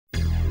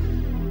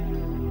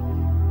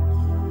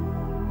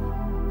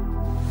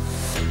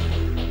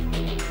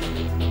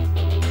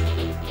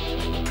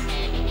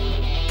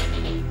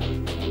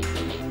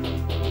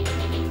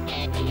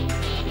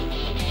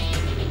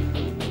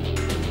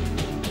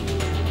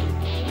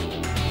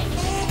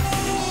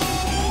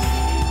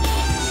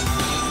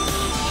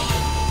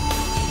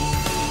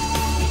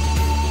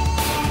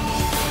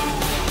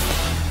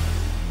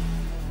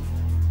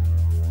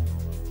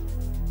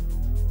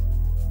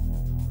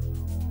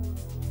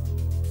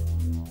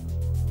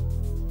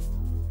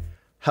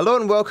Hello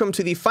and welcome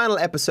to the final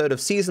episode of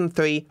Season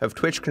 3 of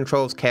Twitch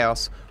Controls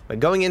Chaos. We're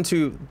going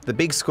into the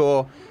big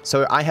score,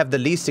 so I have the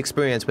least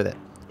experience with it.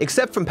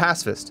 Except from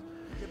Pacifist.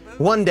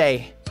 One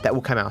day, that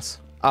will come out.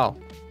 Oh.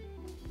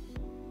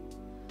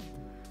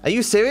 Are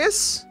you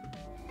serious?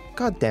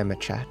 God damn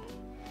it, chat.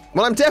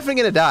 Well, I'm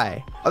definitely gonna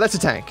die. Oh, that's a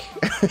tank.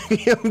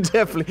 I'm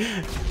definitely...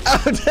 I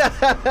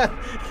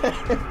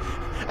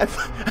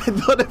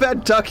thought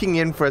about ducking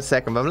in for a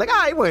second, but I'm like,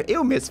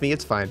 it'll miss me,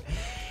 it's fine.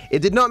 It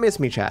did not miss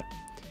me, chat.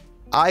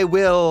 I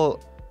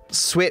will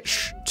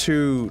switch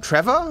to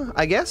Trevor,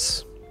 I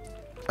guess.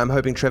 I'm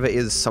hoping Trevor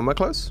is somewhere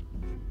close.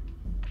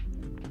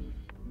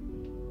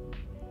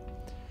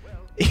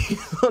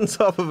 He's on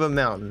top of a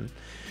mountain.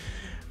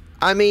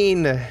 I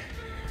mean,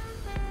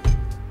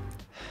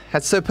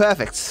 that's so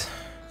perfect.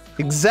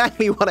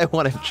 Exactly what I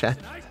wanted, chat.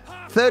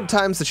 Third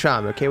time's the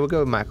charm, okay? We'll go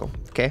with Michael,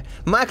 okay?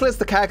 Michael is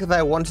the character that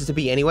I wanted to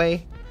be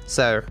anyway,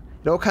 so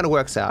it all kind of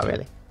works out,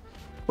 really.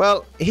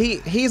 Well,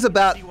 he's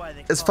about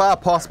as far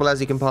possible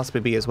as he can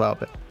possibly be as well,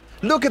 but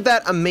look at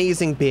that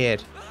amazing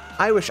beard.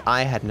 I wish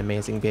I had an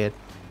amazing beard.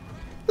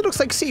 It looks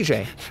like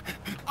CJ.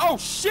 Oh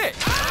shit!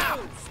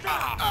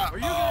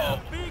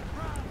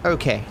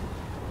 Okay.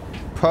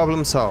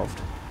 Problem solved.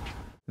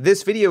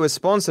 This video is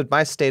sponsored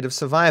by State of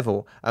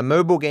Survival, a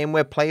mobile game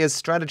where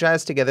players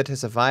strategize together to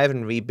survive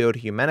and rebuild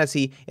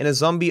humanity in a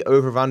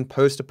zombie-overrun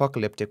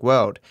post-apocalyptic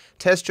world.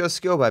 Test your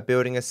skill by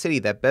building a city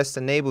that best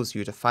enables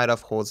you to fight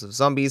off hordes of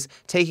zombies,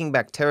 taking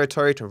back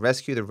territory to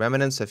rescue the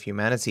remnants of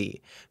humanity.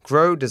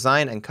 Grow,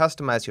 design, and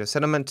customize your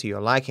settlement to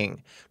your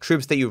liking.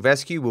 Troops that you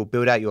rescue will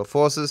build out your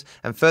forces,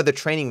 and further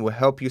training will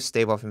help you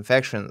stave off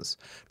infections.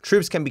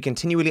 Troops can be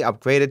continually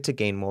upgraded to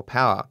gain more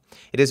power.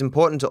 It is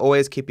important to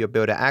always keep your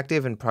builder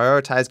active and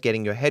prioritize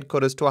getting your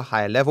headquarters to a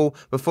higher level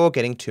before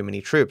getting too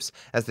many troops,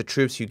 as the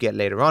troops you get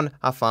later on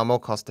are far more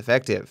cost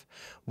effective.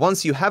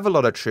 Once you have a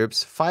lot of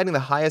troops, fighting the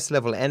highest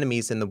level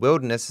enemies in the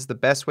wilderness is the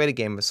best way to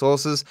gain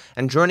resources,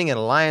 and joining an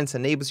alliance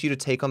enables you to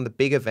take on the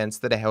big events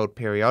that are held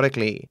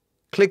periodically.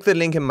 Click the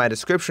link in my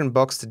description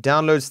box to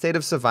download State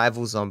of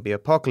Survival Zombie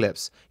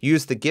Apocalypse.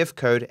 Use the gift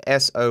code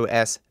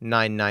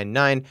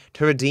SOS999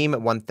 to redeem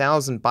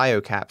 1000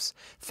 biocaps.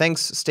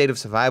 Thanks State of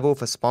Survival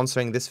for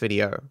sponsoring this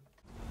video.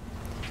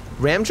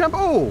 Ram jump?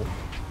 Oh!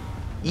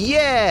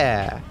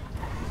 Yeah!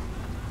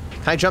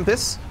 Can I jump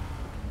this?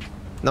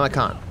 No, I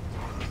can't.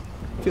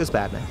 Feels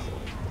bad, man.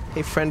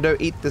 Hey, friendo,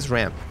 eat this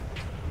ramp.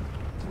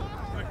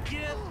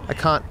 I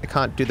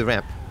can't do the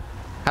ramp.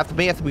 Have to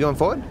be going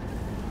forward?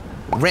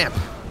 Ramp!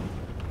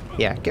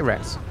 Yeah, get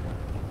wrecked.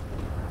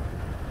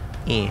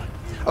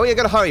 Oh yeah,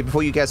 gotta hurry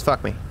before you guys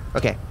fuck me.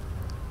 Okay.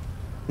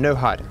 No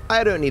HUD.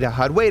 I don't need a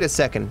HUD. Wait a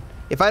second.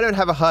 If I don't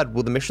have a HUD,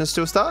 will the mission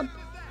still start?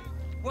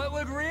 What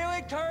would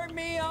really turn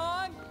me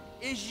on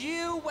is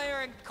you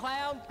wearing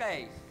clown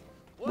face.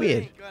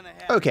 Weird.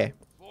 Okay.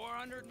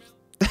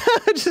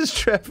 Just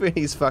Trevor in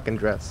his fucking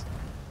dress.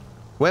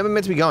 Where am I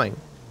meant to be going?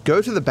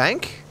 Go to the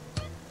bank?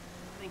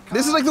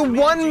 This is like the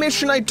one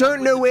mission I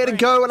don't know where to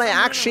go and I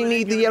actually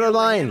need the yellow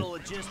line.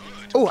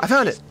 Oh, I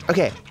found it.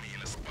 Okay.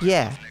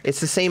 Yeah, it's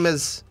the same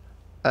as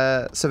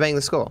surveying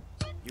the score.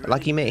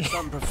 Lucky me.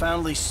 Something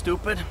profoundly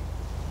stupid?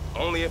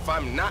 Only if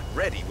I'm not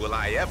ready will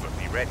I ever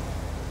be ready.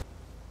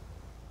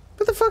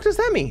 What the fuck does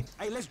that mean?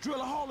 Hey, let's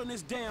drill a hole in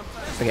this damn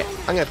thing. Okay,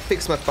 I'm gonna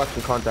fix my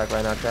fucking contact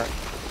right now, chat.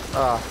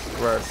 Oh,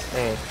 gross.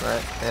 Right.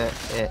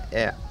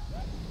 Yeah.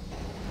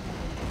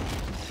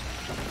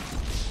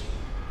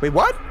 Wait,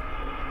 what?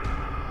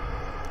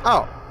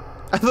 Oh,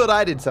 I thought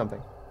I did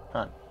something.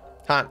 Huh.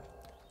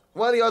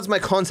 What are the odds my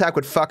contact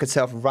would fuck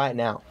itself right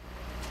now?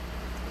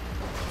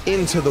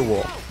 Into the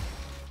wall.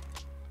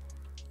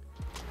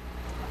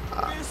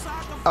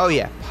 Oh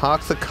yeah,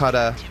 park the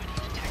cutter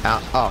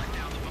out. Oh.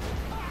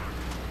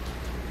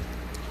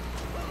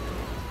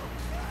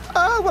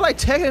 Oh, well I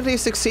technically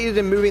succeeded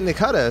in moving the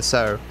cutter,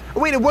 so...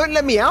 Wait, it won't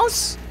let me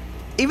out?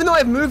 Even though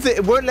I've moved it,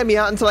 it won't let me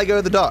out until I go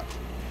to the dot.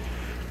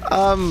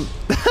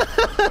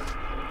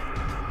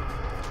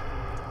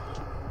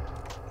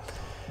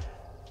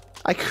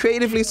 I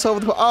creatively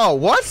solved the... Oh,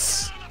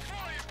 what?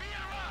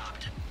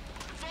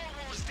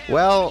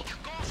 Well,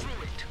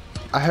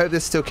 I hope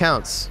this still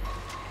counts.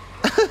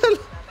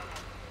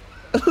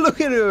 Look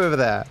at him over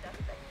there.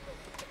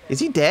 Is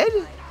he dead?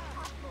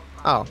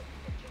 Oh.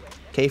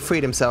 Okay, he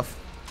freed himself.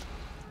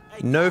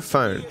 No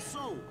phone.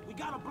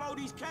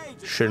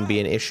 Shouldn't be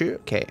an issue.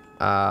 Okay.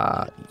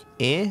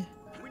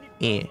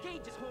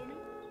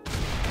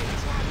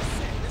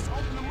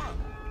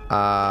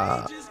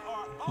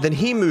 Then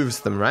he moves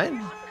them, right?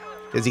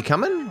 Is he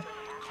coming?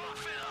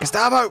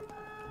 Gustavo!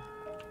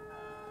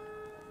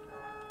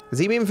 Is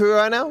he being through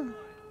right now?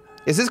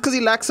 Is this because he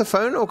lacks a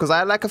phone, or because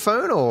I lack a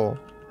phone, or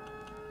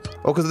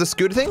because of the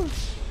scooter thing?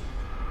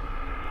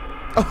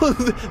 Oh,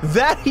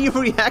 that he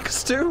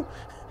reacts to?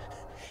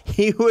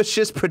 He was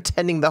just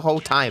pretending the whole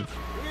time.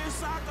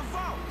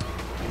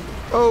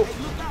 Oh,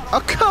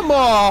 come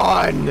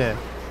on!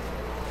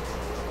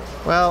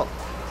 Well,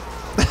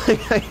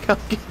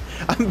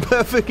 I'm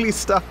perfectly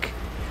stuck.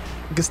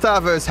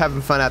 Gustavo's having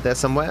fun out there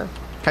somewhere.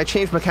 Can I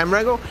change my camera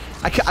angle?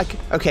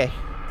 Okay.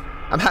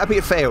 I'm happy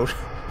it failed.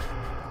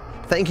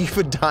 Thank you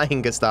for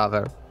dying,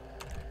 Gustavo.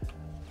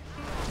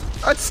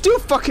 It's still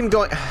fucking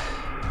going...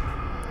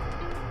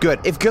 Good.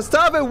 If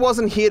Gustavo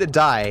wasn't here to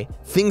die,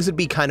 things would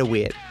be kind of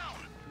weird.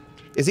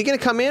 Is he gonna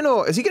come in,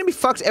 or is he gonna be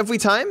fucked every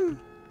time?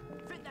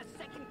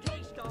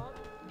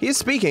 He is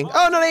speaking.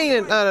 Oh, no,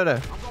 no.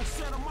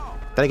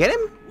 Did I get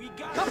him?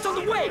 Cops on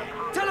the way!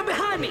 Tell him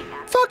behind me!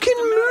 Fucking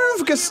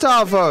move,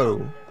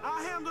 Gustavo!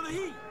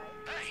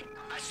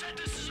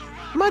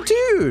 My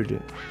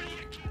dude!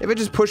 If I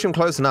just push him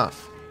close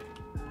enough.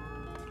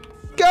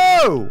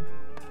 Go!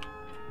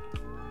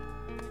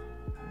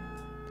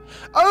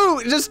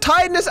 Oh, does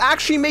tiredness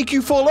actually make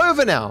you fall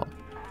over now?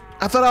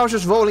 I thought I was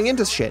just rolling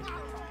into shit.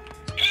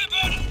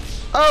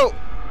 Oh!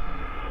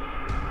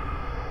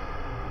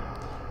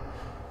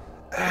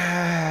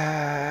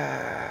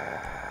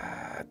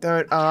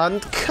 Don't,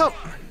 come.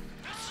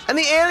 And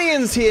the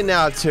alien's here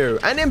now too.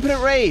 And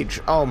Impotent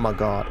Rage. Oh my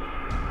god.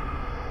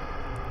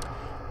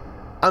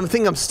 I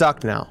think I'm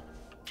stuck now.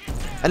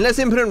 Unless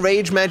Impotent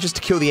Rage manages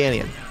to kill the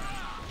alien.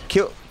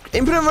 Kill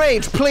Impotent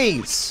Rage,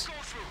 please.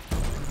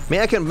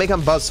 Maybe I can make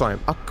him buzzsaw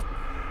him. Oh.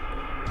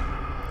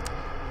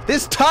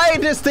 This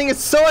tiredness thing is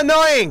so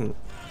annoying.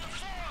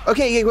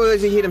 Okay, he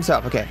hit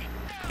himself. Okay,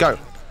 go.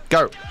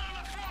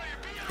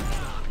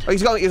 Oh,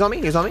 he's on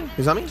me.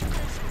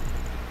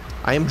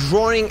 I am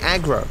drawing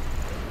aggro.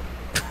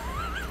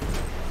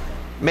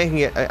 Making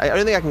it. I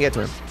don't think I can get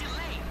to him.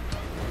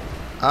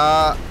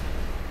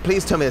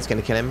 Please tell me that's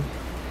gonna kill him.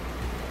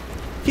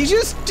 He's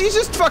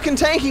just fucking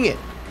tanking it.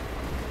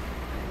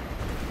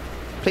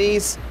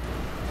 Please.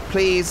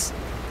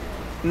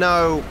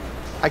 No,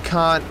 I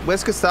can't.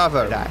 Where's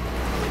Gustavo?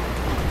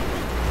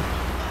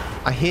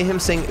 I hear him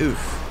saying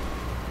oof.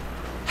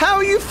 How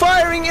are you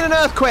firing in an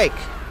earthquake?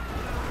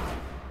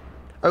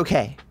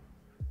 Okay.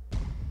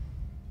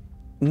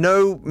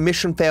 No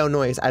mission fail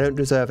noise. I don't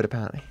deserve it,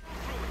 apparently.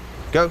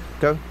 Go.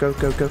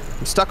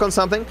 I'm stuck on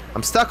something.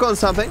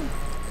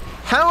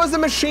 How is the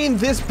machine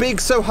this big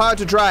so hard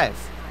to drive?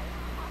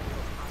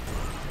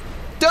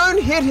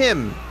 Don't hit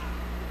him.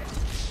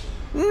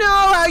 No,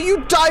 how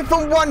you die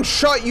from one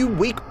shot, you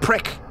weak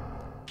prick.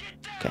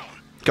 Okay,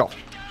 go.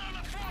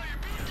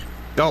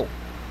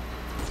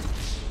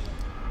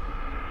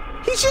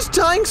 He's just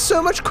dying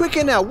so much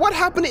quicker now. What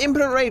happened to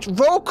Impotent Rage?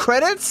 Roll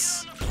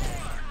credits?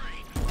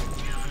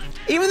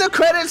 Even the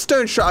credits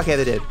don't show. Okay,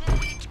 they did.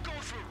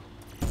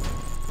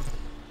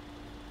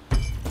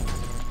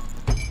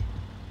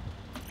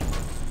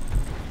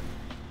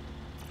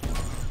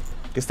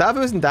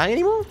 Gustavo isn't dying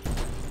anymore?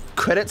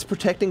 Credits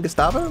protecting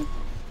Gustavo?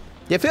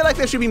 Yeah, I feel like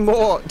there should be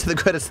more to the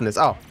credits than this.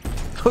 Oh,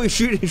 he's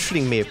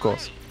shooting me, of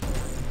course.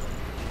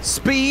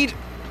 Speed.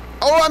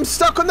 Oh, I'm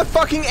stuck on the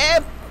fucking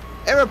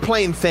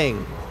aeroplane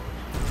thing,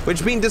 which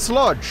is being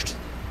dislodged.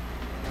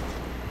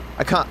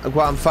 I can't.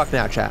 Well, I'm fucked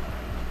now, chat.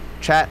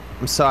 Chat,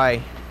 I'm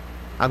sorry.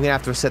 I'm gonna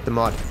have to reset the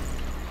mod.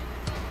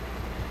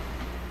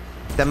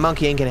 That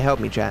monkey ain't gonna help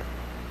me, chat.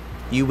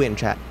 You win,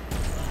 chat.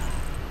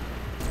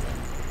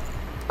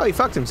 Oh, he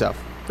fucked himself.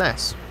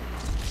 Nice.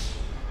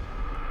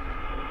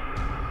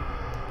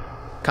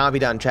 Can't be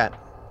done, chat.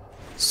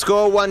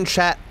 Score 1,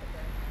 chat.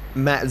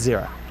 Matt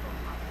 0.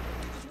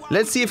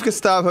 Let's see if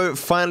Gustavo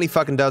finally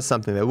fucking does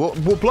something there. We'll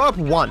blow up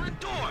one.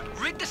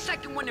 Rig the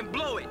second one and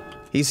blow it.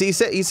 He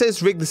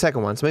says rig the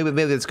second one, so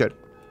maybe that's good.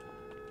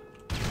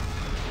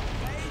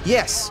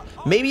 Yes.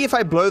 Maybe if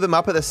I blow them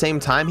up at the same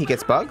time, he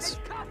gets bugs.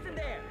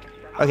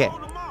 Okay.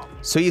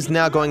 So he's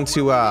now going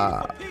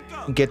to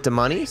get the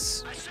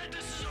monies.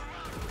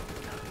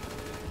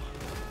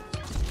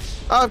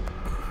 I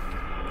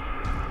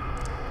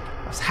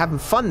was having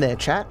fun there,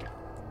 chat.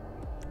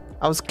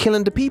 I was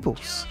killing the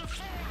peoples.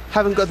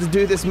 Haven't got to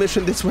do this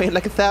mission this way in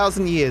like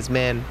 1,000 years,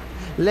 man.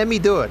 Let me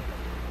do it.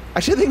 I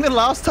should think the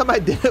last time I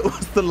did it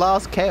was the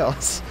last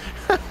chaos.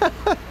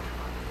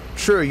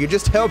 True, you're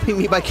just helping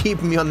me by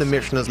keeping me on the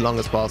mission as long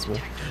as possible.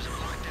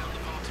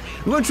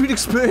 We want you to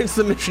experience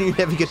the mission you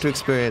never get to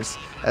experience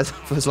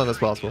for as long as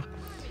possible.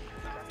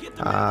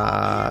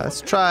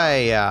 Let's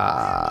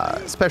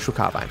try special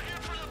carbine.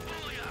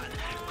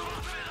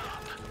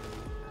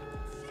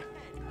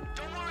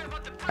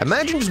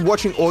 Imagine just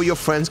watching all your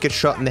friends get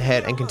shot in the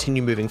head and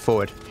continue moving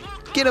forward.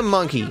 Get a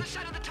monkey.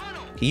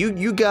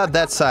 You guard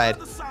that side,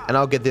 and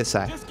I'll get this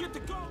side.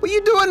 What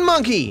you doing,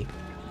 monkey?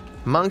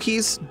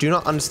 Monkeys do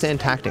not understand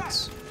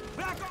tactics.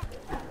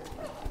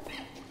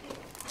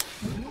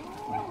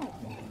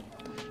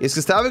 Is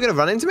Gustavo gonna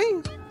run into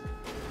me?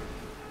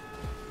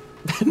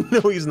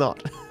 No, he's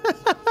not.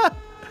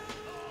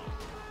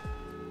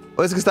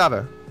 Where's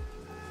Gustavo?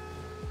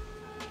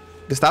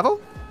 Gustavo?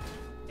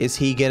 Is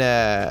he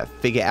gonna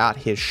figure out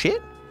his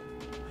shit?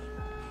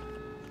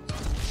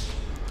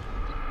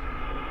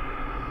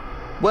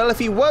 Well, if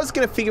he was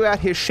gonna figure out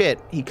his shit,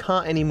 he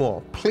can't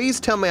anymore. Please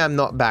tell me I'm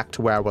not back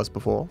to where I was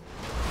before.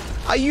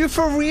 Are you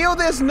for real?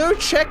 There's no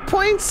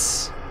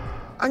checkpoints?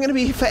 I'm gonna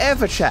be here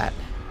forever, chat.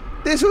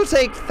 This will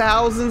take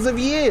thousands of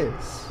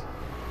years.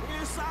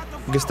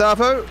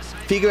 Gustavo,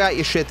 figure out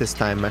your shit this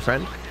time, my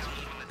friend.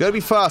 You gotta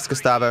be fast,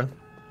 Gustavo.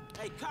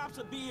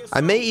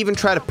 I may even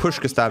try to push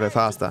Gustavo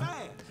faster.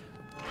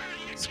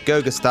 Let's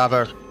go,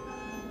 Gustavo.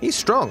 He's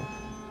strong.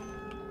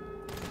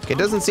 Okay, it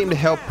doesn't seem to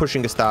help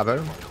pushing Gustavo.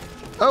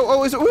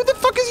 Who the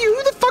fuck is you?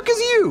 Who the fuck is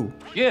you?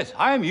 Yes,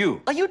 I am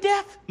you. Are you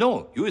deaf?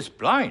 No, you is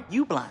blind.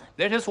 You blind.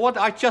 That is what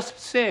I just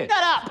said.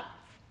 Shut up!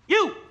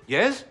 You!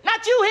 Yes?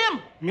 Not you,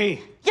 him!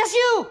 Me. Yes,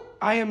 you!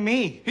 I am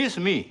me. He's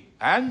me,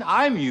 and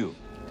I'm you.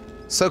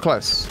 So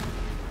close.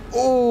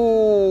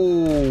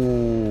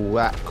 Oh,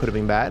 that could have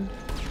been bad.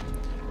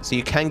 So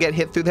you can get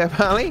hit through there,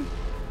 apparently?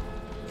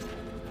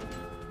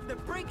 The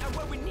brink are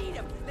where we need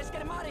him. Let's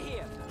get him out of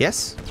here.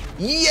 Yes?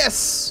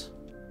 Yes!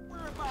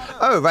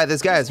 Oh, right,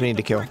 there's guys we need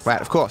to kill. Right,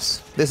 of course.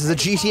 This is a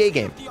GTA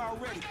game.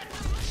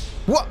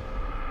 What?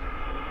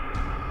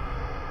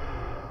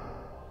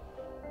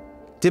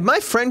 Did my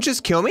friend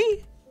just kill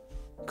me?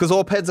 Because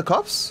all peds are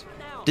cops?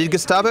 Did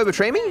Gustavo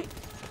betray me?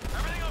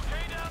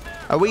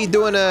 Are we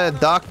doing a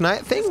Dark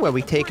Knight thing where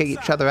we take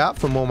each other out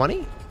for more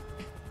money?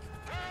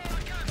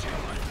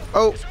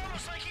 Oh.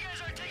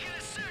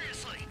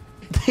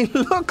 He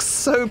looks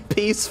so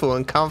peaceful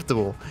and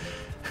comfortable.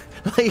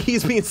 Like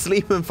he's been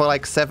sleeping for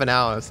like 7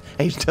 hours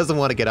and he doesn't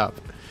want to get up.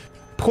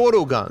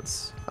 Portal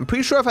guns. I'm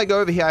pretty sure if I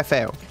go over here, I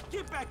fail.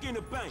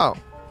 Oh.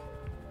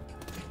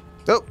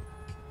 Oh.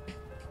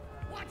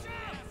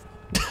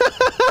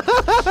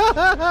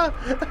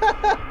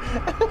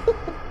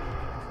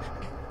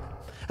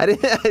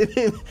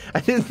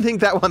 I didn't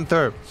think that one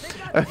through.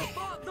 Okay.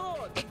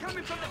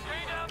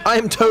 I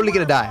am totally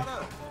gonna die.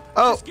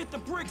 Oh.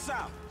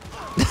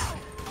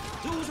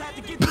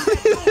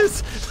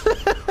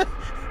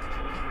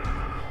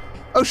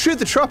 Oh, shoot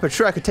the chopper.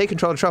 Sure, I could take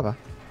control of the chopper.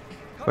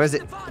 Where is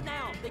it?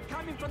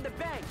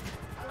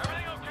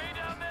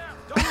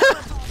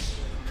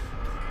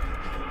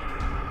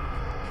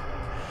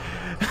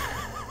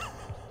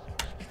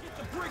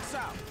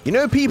 You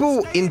know,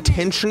 people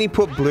intentionally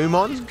put bloom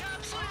on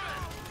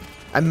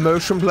and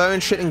motion blur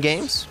and shit in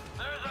games?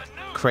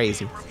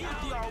 Crazy.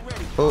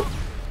 Oh.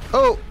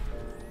 Oh.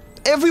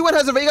 Everyone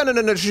has a ray gun. No.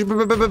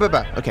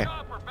 Okay.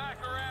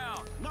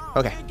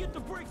 Okay.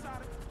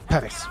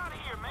 Perfect.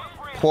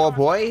 Poor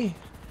boy.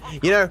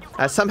 You know,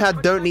 I somehow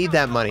don't need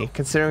that money,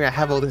 considering I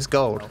have all this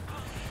gold.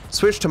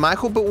 Switch to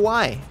Michael, but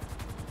why?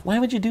 Why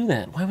would you do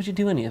that? Why would you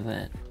do any of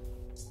that?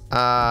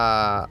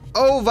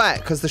 Oh, right,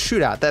 because the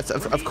shootout. That's,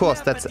 of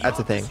course, that's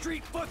a thing.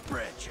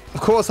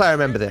 Of course I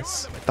remember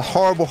this. The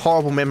horrible,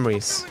 horrible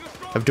memories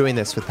of doing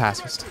this with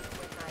Pacifist.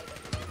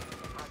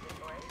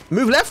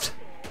 Move left?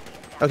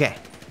 Okay.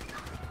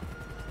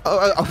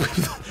 Oh,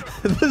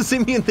 the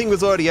Simeon thing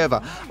was already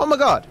over. Oh my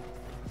god.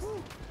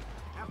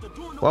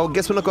 Well,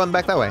 guess we're not going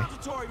back that way.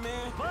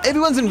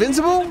 Everyone's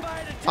invincible?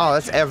 Oh,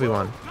 that's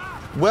everyone.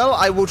 Well,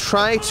 I will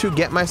try to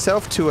get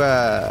myself to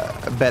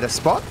a better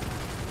spot.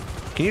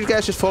 Can you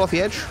guys just fall off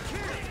the edge?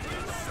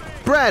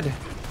 Brad!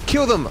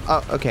 Kill them!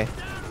 Oh, okay.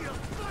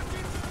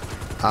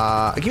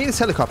 Give me this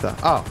helicopter.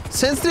 Oh.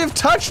 Sensitive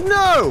touch?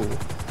 No!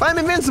 I'm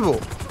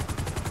invincible!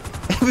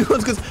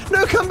 Everyone's goes,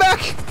 no, come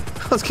back!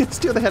 I was gonna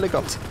steal the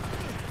helicopter.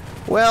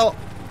 Well,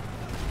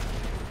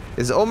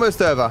 it's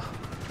almost over.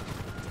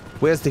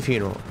 Where's the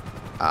funeral?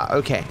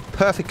 Okay,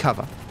 perfect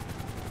cover.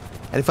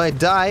 And if I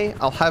die,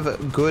 I'll have a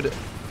good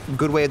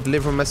way of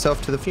delivering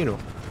myself to the funeral.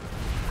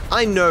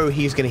 I know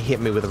he's gonna hit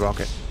me with a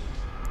rocket.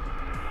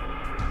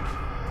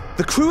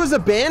 The crew is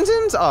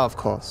abandoned? Oh, of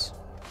course.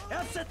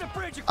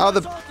 Oh,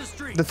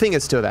 the thing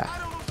is still there.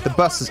 The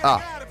bus is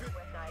up.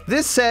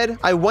 This said,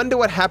 I wonder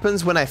what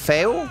happens when I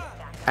fail.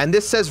 And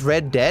this says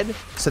red dead,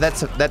 so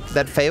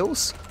that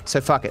fails.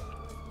 So fuck it.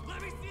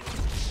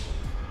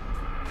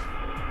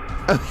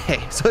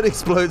 Okay, so it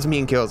explodes me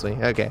and kills me.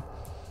 Okay.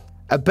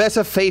 A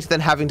better fate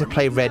than having to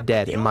play Red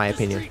Dead, in my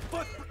opinion.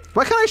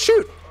 Why can't I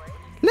shoot?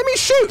 Let me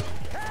shoot!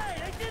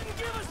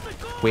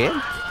 Weird.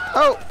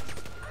 Oh!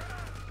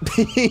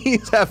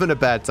 He's having a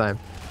bad time.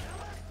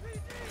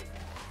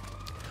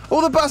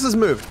 Oh, the bus has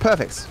moved.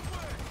 Perfect.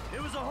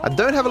 I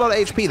don't have a lot of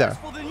HP, though.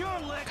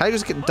 Can I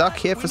just get duck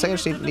here for a second?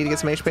 Just need to get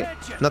some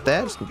HP. Not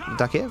there. Just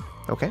duck here.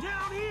 Okay.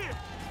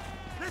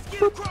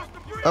 Boop.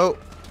 Oh.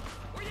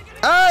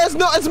 Ah, it's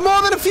not. It's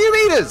more than a few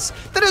meters.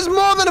 That is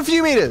more than a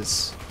few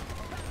meters.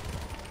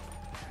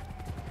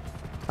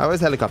 Oh, where's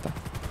the helicopter?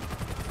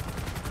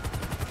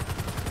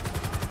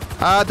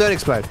 Ah, don't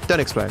explode. Don't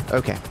explode.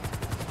 Okay.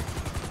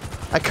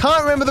 I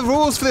can't remember the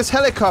rules for this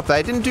helicopter.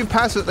 I didn't do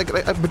passive like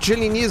a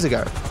bajillion years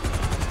ago.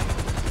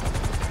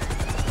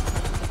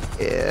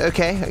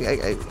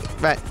 Okay.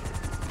 Right.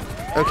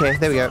 Okay,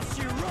 there we go.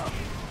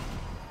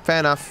 Fair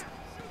enough.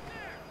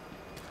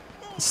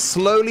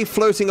 Slowly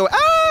floating away.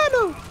 Ah,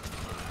 no!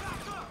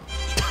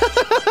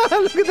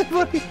 Look at that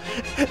body.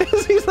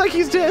 It seems like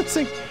he's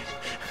dancing.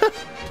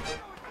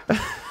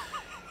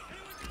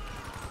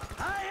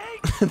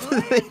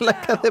 They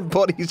like how their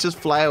bodies just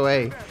fly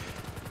away.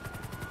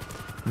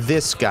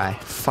 This guy.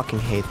 Fucking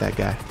hate that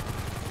guy.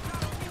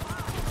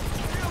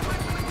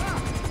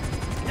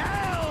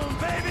 Down,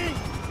 baby!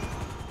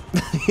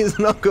 He's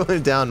not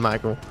going down,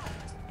 Michael.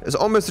 It's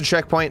almost a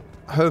checkpoint.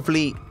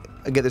 Hopefully,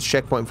 I get this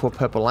checkpoint for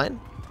purple line.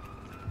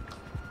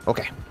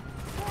 Okay.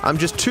 I'm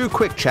just too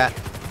quick, chat.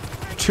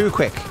 Too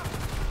quick.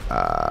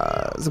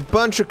 There's a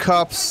bunch of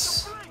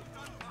cops.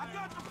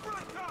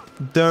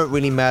 Don't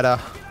really matter.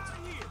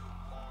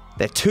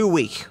 They're too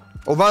weak.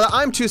 Or rather,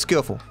 I'm too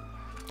skillful.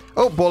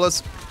 Oh,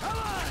 ballers.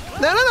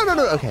 No.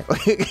 Okay.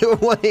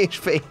 1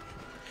 HP.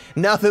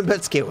 Nothing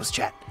but skills,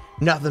 chat.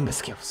 Nothing but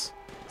skills.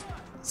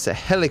 It's a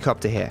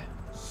helicopter here.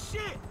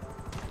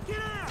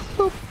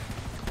 Boop.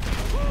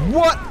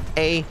 What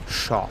a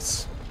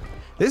shot.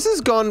 This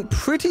has gone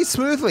pretty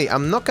smoothly.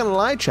 I'm not gonna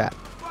lie, chat.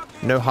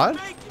 No HUD.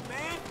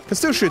 Can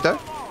still shoot though.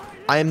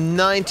 I am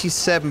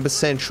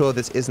 97% sure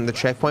this isn't the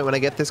checkpoint when I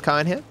get this car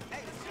in here.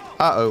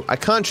 Uh-oh. I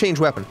can't change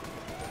weapon.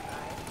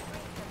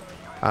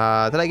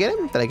 Did I get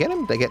him? Did I get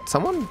him? Did I get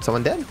someone?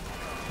 Someone dead?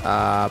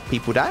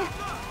 People die?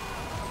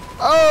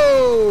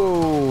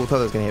 Oh! Thought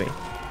that was gonna hit me.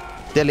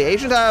 Deadly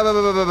agent?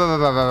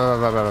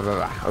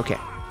 Okay.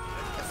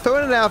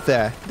 Throwing it out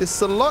there. This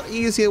is a lot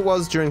easier than it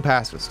was during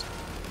Pacifist.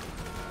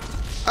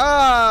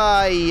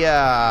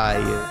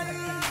 Yeah.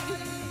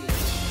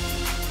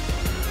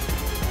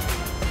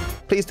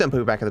 Please don't put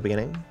me back at the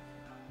beginning.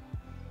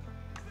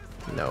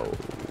 No.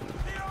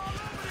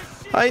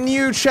 I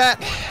knew, chat.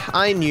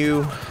 I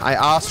knew. I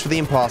asked for the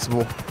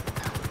impossible.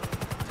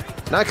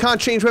 Now I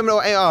can't change weapon.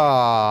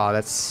 Oh,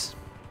 that's...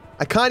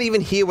 I can't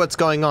even hear what's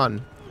going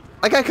on.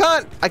 Like, I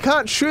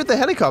can't shoot the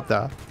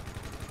helicopter.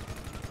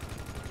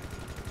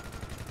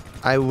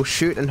 I will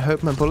shoot and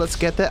hope my bullets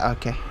get there.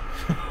 Okay.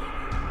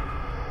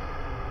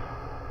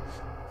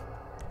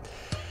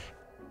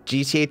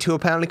 GTA 2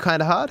 apparently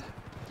kind of hard.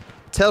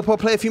 Teleport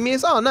play a few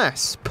meters. Oh,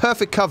 nice.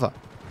 Perfect cover.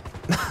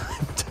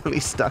 I'm totally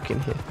stuck in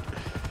here.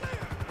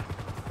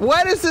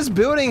 Why does this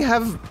building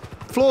have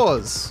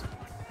floors?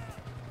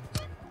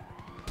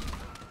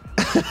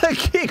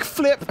 Kick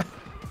flip.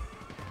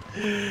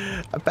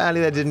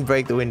 Apparently that didn't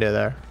break the window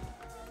there.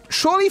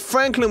 Surely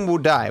Franklin will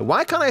die.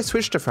 Why can't I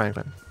switch to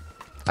Franklin?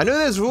 I know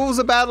there's rules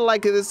about it,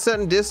 like at a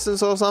certain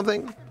distance or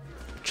something.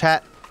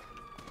 Chat.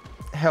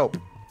 Help.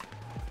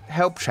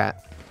 Help,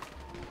 chat.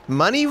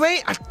 Money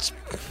rate? At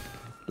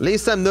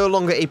least I'm no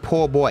longer a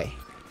poor boy.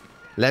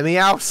 Let me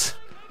out.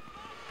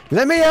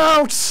 Let me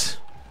out.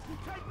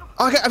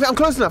 Okay, I'm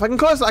close enough. I can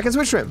close enough. I can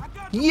switch to him.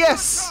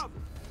 Yes. What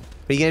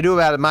are you gonna do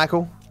about it,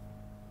 Michael?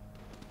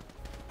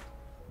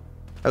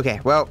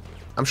 Okay, well,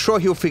 I'm sure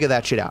he'll figure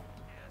that shit out.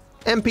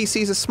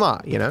 NPCs are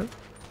smart, you know?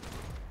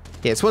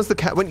 Yeah, it's when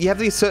you have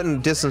to be a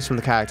certain distance from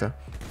the character.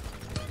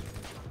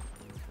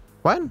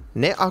 What?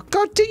 Oh,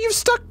 god, dude, you've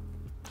stuck.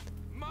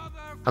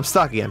 I'm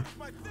stuck again.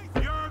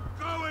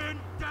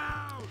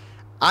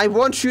 I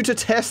want you to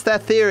test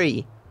that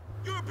theory.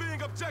 You're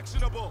being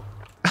objectionable.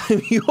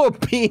 You're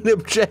being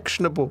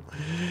objectionable.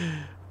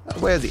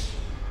 Where is he?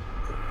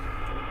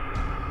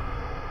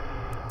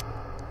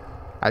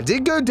 I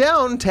did go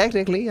down,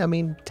 technically. I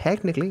mean,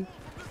 technically.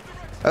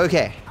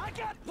 Okay.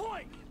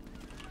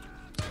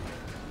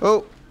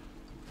 Oh.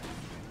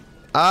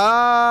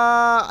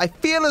 I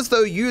feel as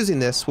though using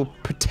this will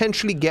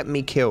potentially get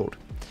me killed.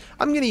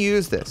 I'm gonna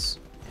use this.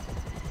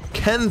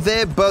 Can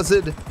their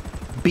buzzard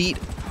beat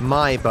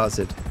my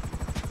buzzard?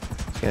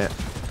 Yeah.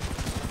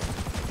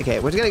 Okay,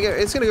 we're gonna go.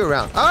 It's gonna go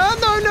around.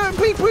 Oh no,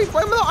 please!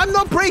 I'm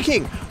not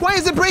braking. Why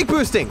is it brake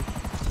boosting?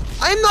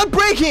 I'm not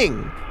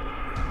braking.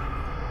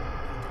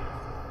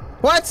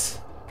 What?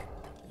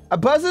 A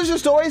buzzard's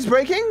just always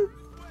braking?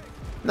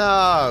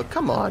 No,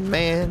 come on,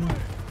 man.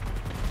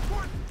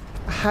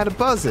 I had a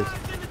buzzard.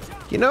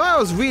 You know, I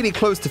was really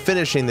close to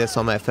finishing this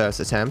on my first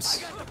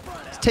attempts.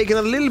 It's taken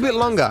a little bit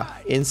longer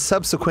in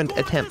subsequent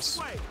attempts.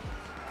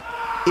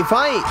 If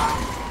I...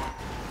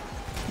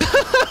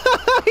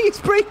 He's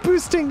brake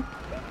boosting.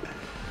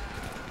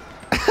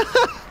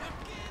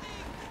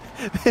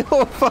 They're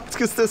all fucked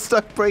because they're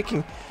stuck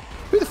braking.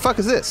 Who the fuck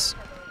is this?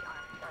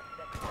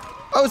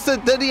 Oh, it's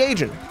the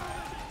agent.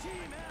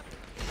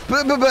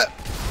 But.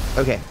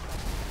 Okay.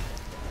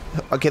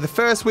 Okay, the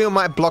Ferris wheel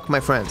might block my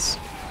friends.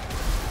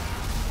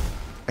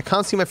 I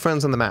can't see my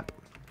friends on the map.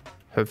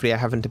 Hopefully I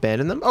haven't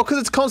abandoned them. Oh, because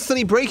it's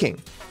constantly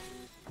braking.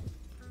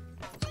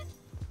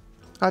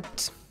 I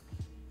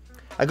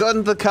got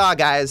into the car,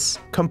 guys,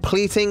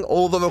 completing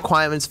all the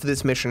requirements for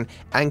this mission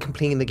and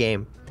completing the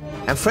game.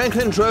 And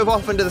Franklin drove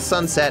off into the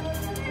sunset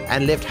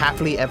and lived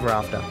happily ever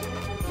after.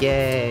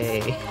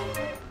 Yay.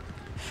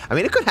 I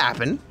mean, it could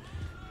happen.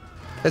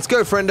 Let's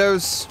go,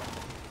 friendos.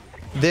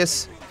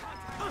 This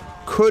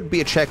could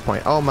be a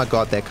checkpoint. Oh my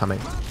god, they're coming.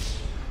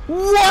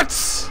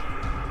 What?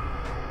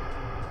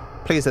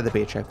 Please let there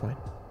be a checkpoint.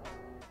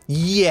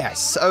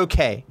 Yes,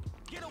 okay.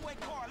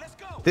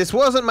 This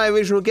wasn't my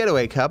original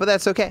getaway car, but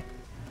that's okay.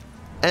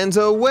 And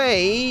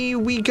away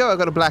we go. I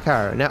got a black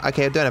arrow. Now,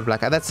 okay, I don't have a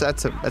black arrow. That's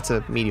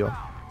a meteor.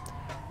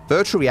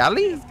 Virtual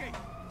reality?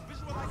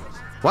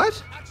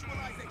 What?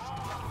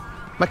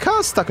 My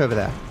car's stuck over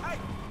there.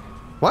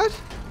 What?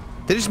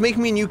 They just make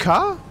me a new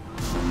car?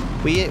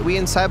 We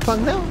in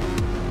Cyberpunk now?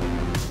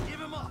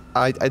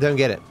 I don't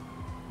get it.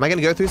 Am I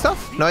gonna go through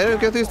stuff? No, I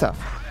don't go through stuff.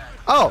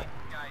 Oh.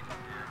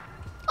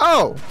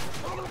 Oh.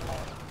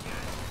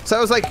 So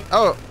it was like,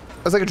 oh,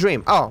 it was like a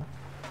dream. Oh.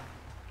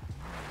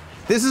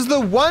 This is the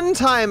one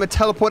time a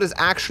teleport is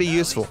actually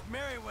useful.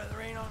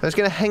 I'm just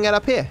gonna hang out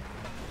up here.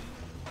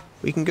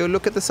 We can go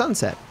look at the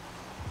sunset.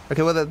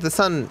 Okay, well the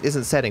sun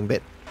isn't setting,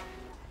 but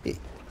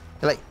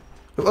like,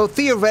 well,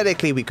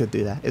 theoretically we could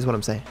do that, is what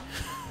I'm saying.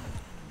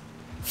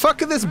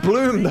 Fuck this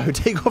bloom though.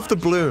 Take off the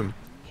bloom.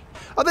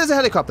 Oh, there's a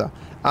helicopter.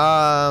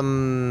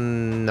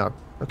 No.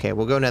 Okay,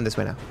 we'll go down this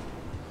way now.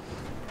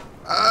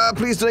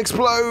 Please don't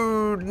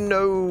explode.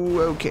 No.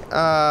 Okay.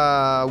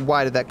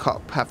 Why did that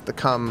cop have to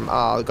come?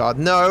 Oh god,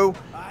 no.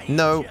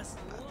 No.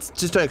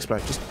 Just don't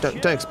explode. Just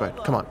don't explode.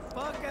 Come on.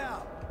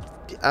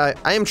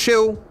 I am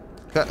chill.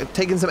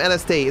 Taking some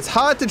LSD. It's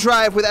hard to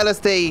drive with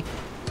LSD.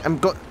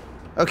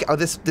 Okay. Oh,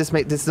 this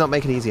does not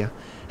make it easier.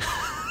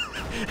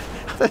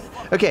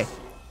 Okay. Okay.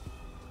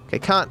 I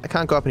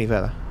can't go up any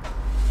further.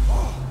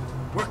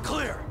 We're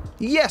clear.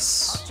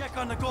 Yes. I'll check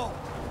on the goal.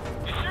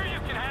 You sure you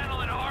can handle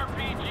an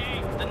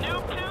RPG? The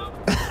noob tube?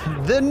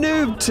 The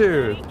noob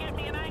tube. Get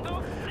me an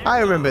angle? I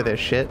remember this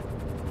shit.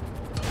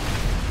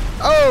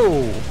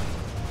 Oh!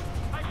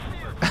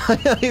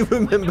 I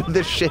remember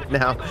this shit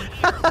now.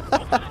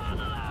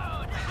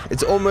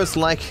 It's almost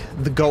like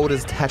the gold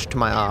is attached to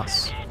my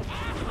ass.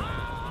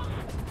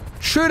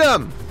 Shoot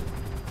him!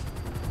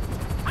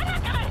 I'm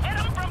not gonna hit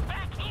him from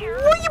back here.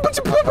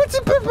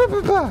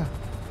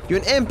 You're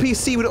an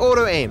NPC with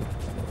auto aim.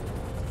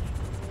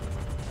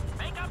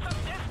 Make up some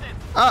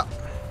distance. Ah.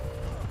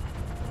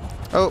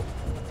 Oh.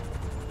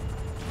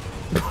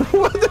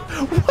 What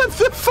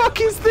the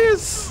fuck is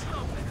this?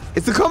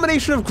 It's a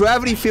combination of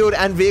gravity field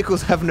and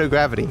vehicles have no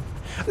gravity.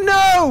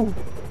 No!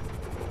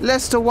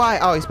 Lester, why?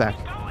 Oh, he's back.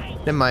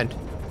 Never mind.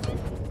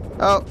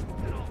 Oh.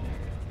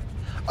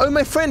 Oh,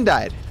 my friend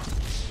died.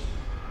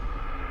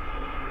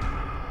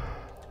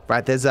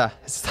 Right, there's a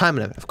time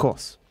limit, of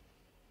course.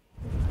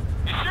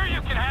 You sure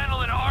you can handle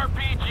an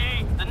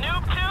RPG? The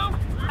noob tube?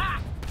 Ha!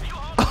 You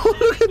Oh,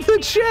 look at the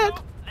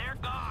chat. They're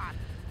gone.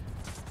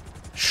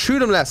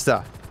 Shoot him,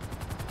 Lester.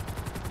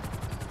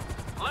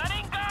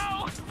 Letting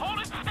go. Hold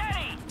it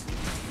steady.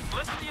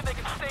 Let's see if they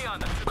can stay on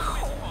the twist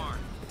bar.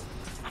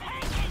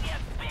 Taking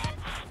it, bitch.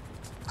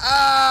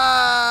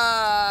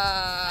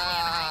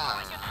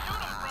 Ah!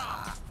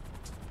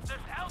 This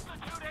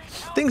altitude ain't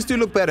helping. Things do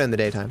look better in the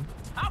daytime.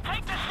 I'll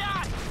take the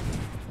shot.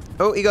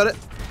 Oh, he got it.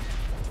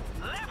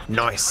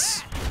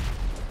 Nice.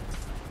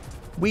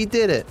 We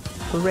did it.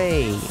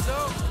 Hooray. There's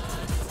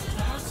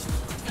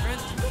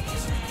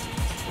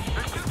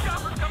 2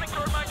 choppers coming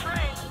toward my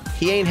train.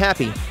 He ain't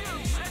happy.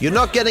 You're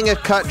not getting a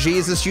cut,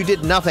 Jesus. You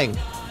did nothing.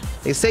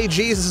 They say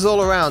Jesus is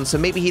all around, so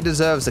maybe he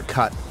deserves a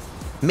cut.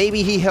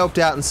 Maybe he helped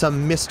out in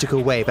some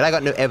mystical way, but I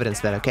got no evidence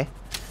of that, okay?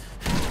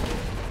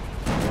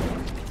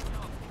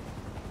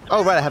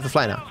 Oh, right, I have to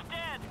fly now.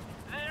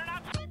 They're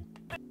not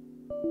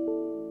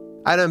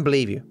I don't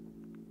believe you.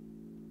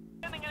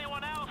 sending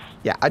anyone else.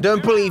 Yeah, I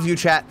don't believe you,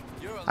 chat.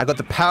 I got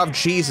the power of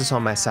Jesus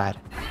on my side.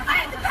 I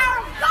have the power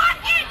of God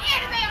and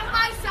anime on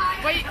my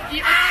side! Wait,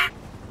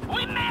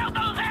 We nailed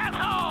those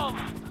assholes.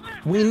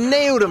 We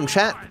nailed him,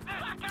 chat.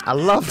 I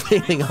love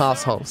nailing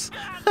assholes.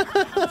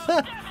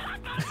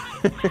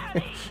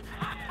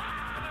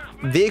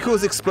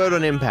 Vehicles explode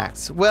on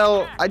impacts.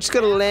 Well, I just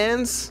gotta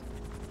land,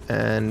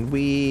 and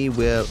we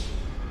will...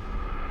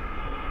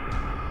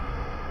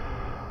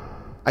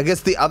 I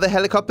guess the other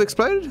helicopter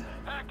exploded?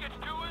 Package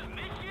 2 is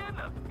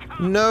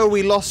mission. No,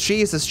 we lost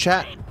Jesus,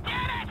 chat. Get it?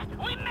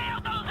 We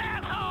nailed those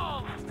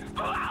assholes.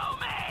 Below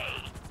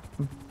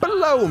me.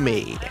 Below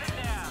me.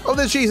 Oh,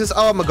 there's Jesus.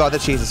 Oh my god,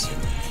 that's Jesus.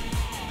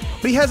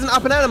 But he has an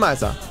up and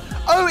atomizer.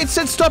 Oh, it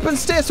said stop and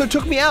stare, so it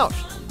took me out.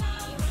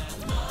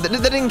 That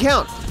didn't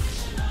count.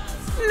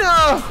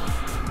 No.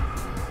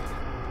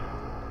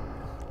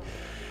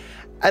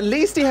 At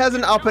least he has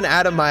an up and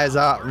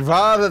atomizer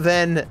rather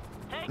than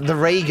the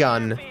ray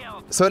gun.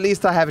 So at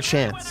least I have a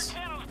chance. We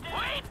did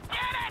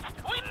it.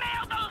 We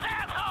nailed those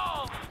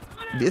assholes.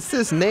 This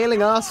is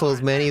nailing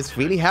assholes, man. He's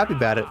really happy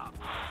about it.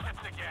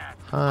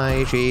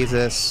 Hi,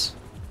 Jesus.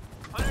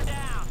 Put her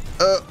down.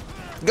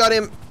 Got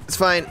him. It's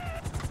fine.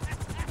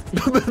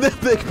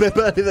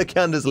 The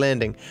counter's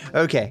landing.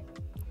 Okay.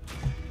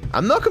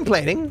 I'm not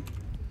complaining.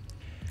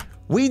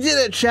 We did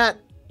it, chat.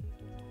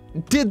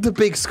 Did the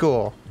big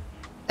score.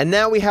 And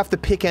now we have to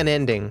pick an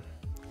ending.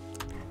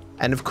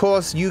 And of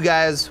course, you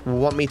guys will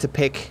want me to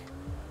pick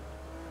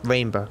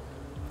Rainbow.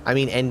 I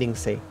mean ending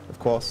C, of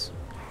course.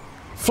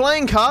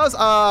 Flying cars?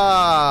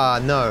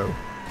 Ah, no.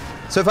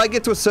 So if I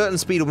get to a certain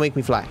speed, it'll make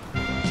me fly.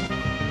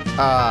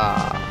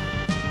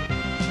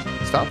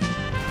 Stop.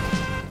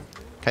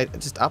 Okay,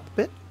 just up a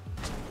bit.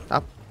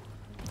 Up.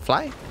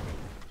 Fly.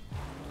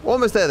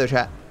 Almost there, though,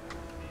 chat.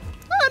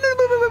 No.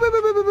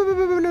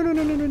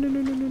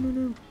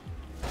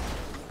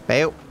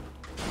 Fail.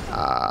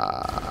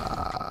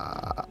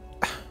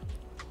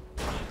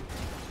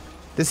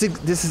 This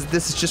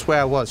is just where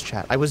I was,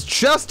 chat. I was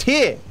just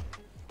here.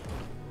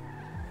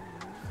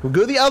 We'll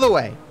go the other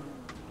way.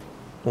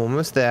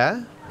 Almost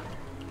there.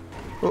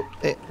 Oh,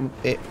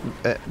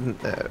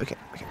 okay.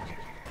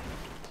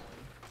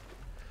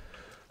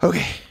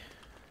 Okay.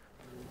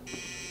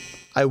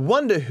 I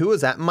wonder who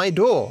is at my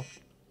door.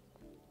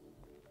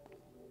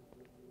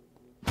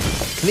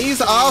 Can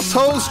these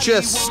assholes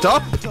just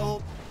stop?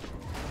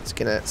 Just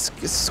gonna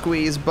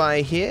squeeze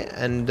by here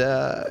and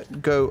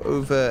go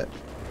over.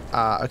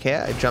 Okay,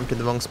 I jumped in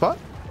the wrong spot,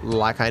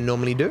 like I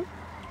normally do.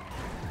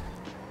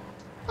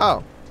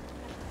 Oh.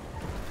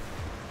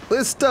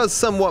 This does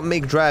somewhat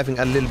make driving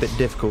a little bit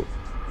difficult.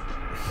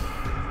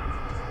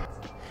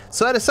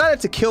 So I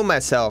decided to kill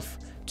myself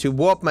to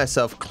warp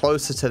myself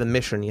closer to the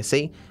mission, you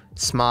see?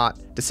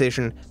 Smart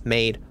decision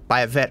made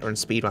by a veteran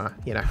speedrunner,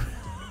 you know.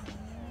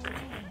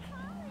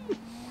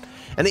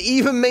 And it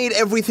even made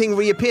everything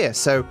reappear,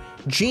 so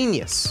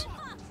genius.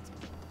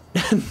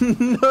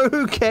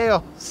 No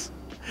chaos.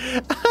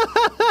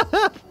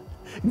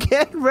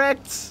 Get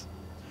wrecked.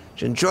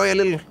 Just enjoy a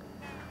little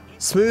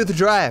smooth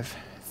drive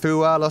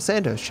through Los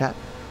Santos, chat.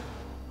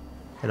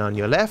 And on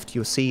your left,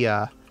 you'll see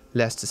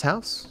Lester's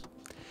house.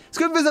 Let's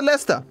go visit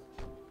Lester.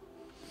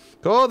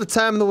 Go all the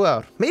time in the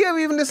world. Maybe I'll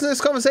even listen to this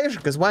conversation,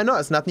 because why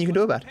not? It's nothing you can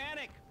do about it.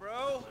 Panic,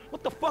 bro.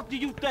 What the fuck do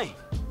you think?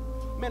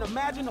 Man,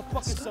 imagine a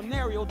fucking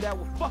scenario that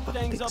would fuck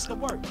things up the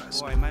worst.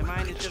 Boy, my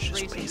mind is just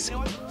racing.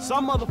 You know what?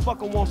 Some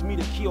motherfucker wants me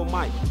to kill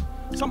Mike.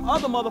 Some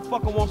other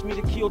motherfucker wants me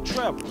to kill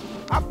Trevor.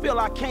 I feel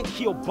I can't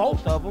kill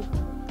both of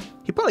them.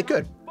 He probably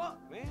could. Fuck,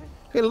 man.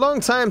 It's been a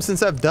long time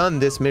since I've done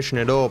this mission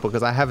at all,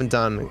 because I haven't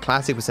done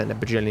Classic Percent in a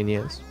bajillion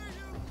years.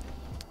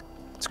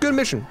 It's a good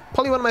mission.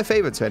 Probably one of my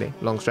favorites, really.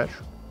 Long stretch.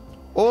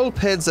 All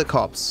Peds are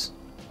cops,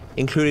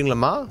 including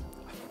Lamar.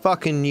 I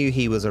fucking knew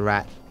he was a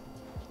rat.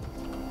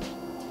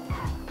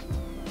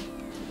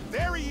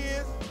 There he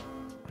is.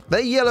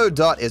 The yellow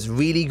dot is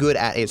really good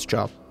at its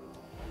job.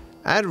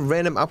 Add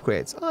random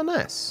upgrades. Oh,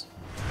 nice.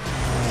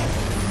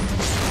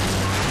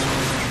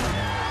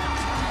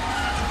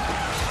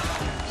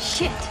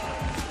 Shit.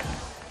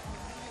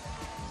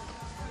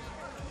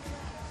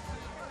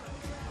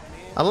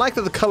 I like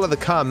that the color of the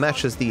car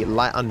matches the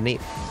light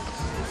underneath.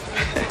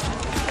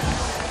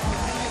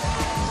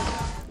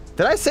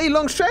 Did I say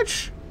long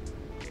stretch?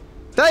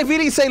 Did I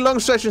really say long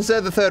stretch instead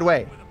of the third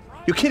way?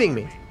 You're kidding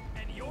me.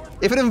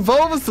 If it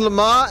involves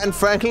Lamar and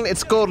Franklin,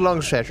 it's called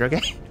long stretch,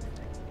 okay?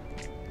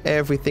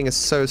 Everything is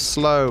so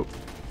slow.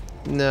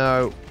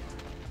 No.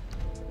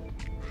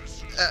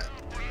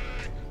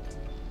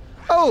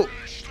 Oh!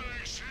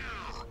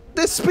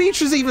 This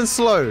speech is even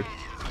slowed.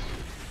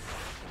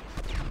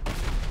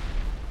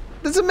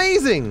 That's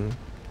amazing.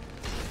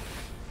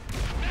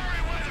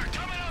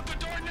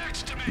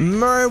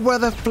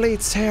 Meriwether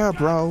fleet's here,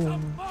 bro.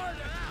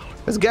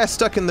 There's a guy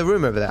stuck in the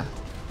room over there.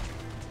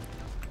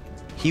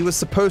 He was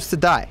supposed to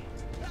die.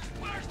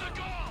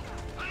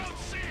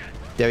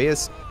 There he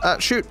is.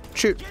 Shoot,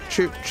 shoot,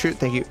 shoot, shoot.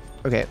 Thank you.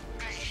 Okay.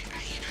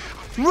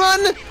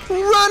 Run!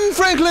 Run,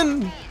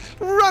 Franklin!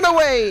 Run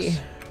away!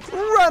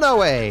 Run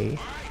away!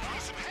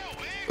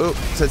 Oh,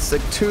 so it's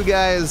like two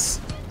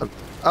guys.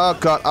 Oh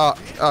god.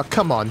 Oh,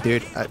 come on,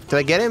 dude. Did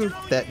I get him?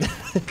 That.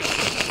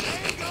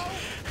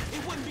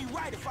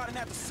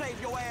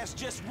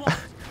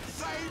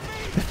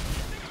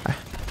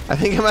 I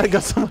think I might have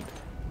got someone.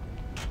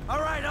 All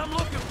right, I'm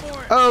looking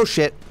for it. Oh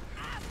shit.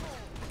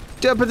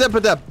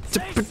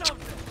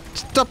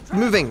 Stop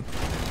moving.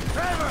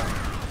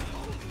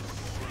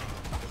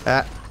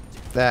 That.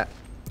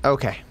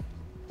 Okay.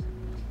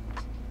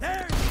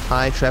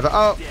 Hi, Trevor.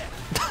 Oh.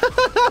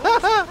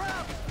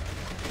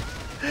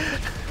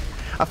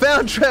 I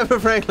found Trevor,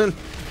 Franklin.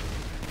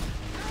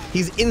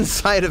 He's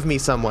inside of me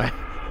somewhere.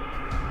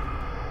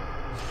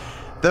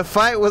 The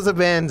fight was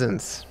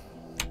abandoned.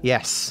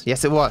 Yes.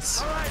 Yes, it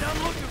was. All right,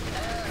 I'm looking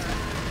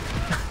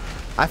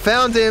for I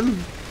found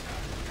him.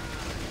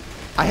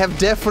 I have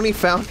definitely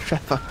found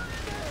Trevor.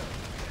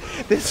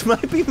 This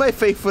might be my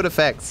favorite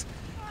effects.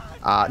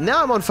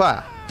 Now I'm on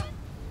fire.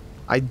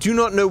 I do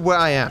not know where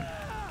I am.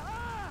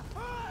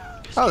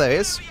 Oh, there he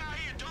is.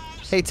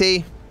 Hey,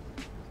 T.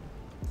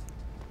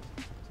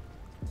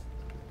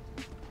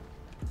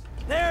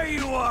 There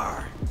you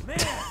are. Man,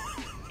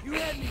 you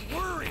had me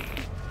worried.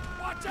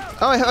 Watch out.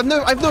 Oh, I have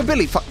no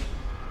ability. Fuck.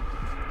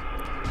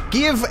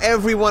 Give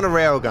everyone a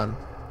railgun.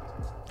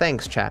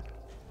 Thanks, chat.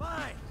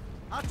 Fine.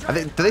 I'll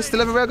Do they still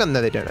have a railgun?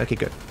 No, they don't. Okay,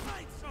 good.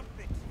 find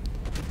something.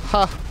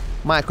 Ha.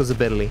 Michael's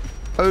ability.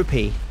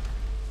 OP.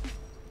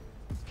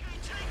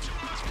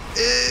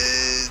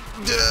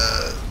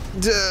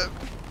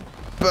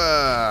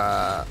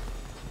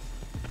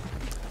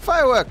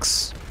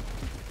 Fireworks.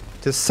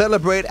 To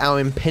celebrate our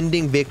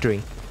impending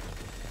victory.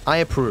 I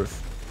approve.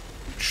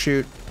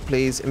 Shoot,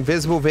 please.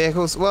 Invisible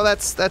vehicles. Well,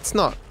 that's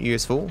not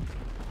useful.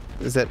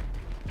 Is it?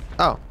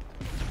 Oh.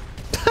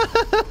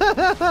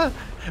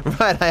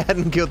 Right, I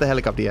hadn't killed the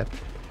helicopter yet.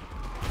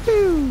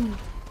 Whew.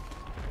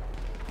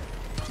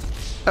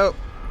 Oh.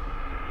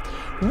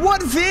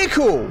 What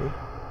vehicle?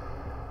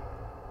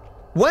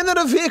 Why not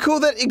a vehicle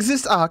that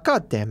exists? Ah,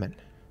 god damn it.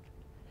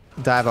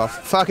 Dive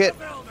off. Fuck it.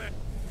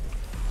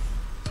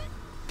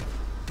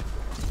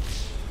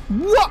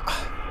 What?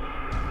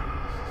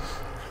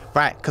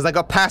 Right, because I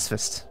got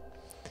pacifist.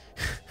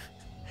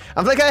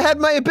 I'm like, I had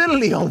my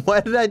ability on. Why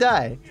did I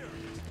die?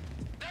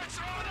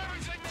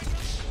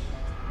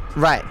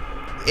 Right.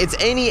 It's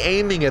any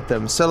aiming at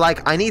them. So,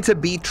 like, I need to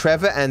beat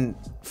Trevor and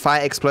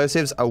fire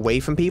explosives away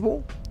from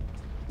people,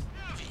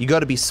 you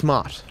gotta be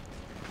smart.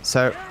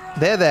 So,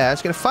 they're there. I'm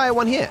just gonna fire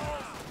one here.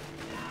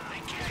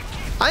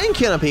 I ain't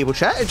killing people,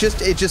 chat. It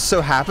just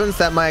so happens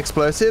that my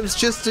explosives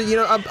just, you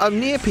know, are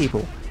near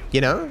people,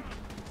 you know?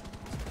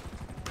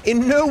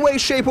 In no way,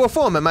 shape, or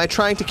form am I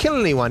trying to kill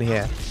anyone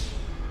here.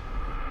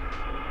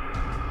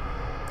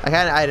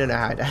 I don't know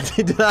how I died.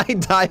 Did I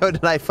die or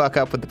did I fuck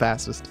up with the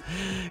pacifist?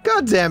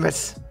 God damn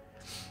it.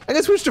 I'm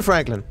gonna switch to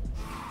Franklin.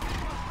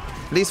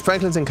 At least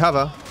Franklin's in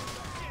cover.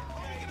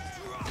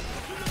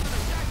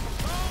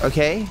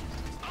 Okay.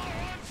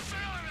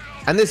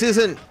 And this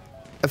isn't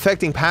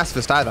affecting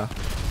pacifist either.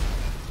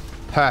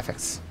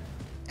 Perfect.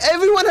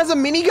 Everyone has a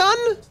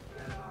minigun?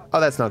 Oh,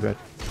 that's not good.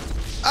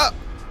 Oh.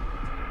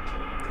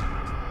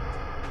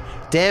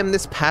 Damn,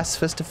 this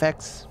pacifist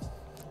effects.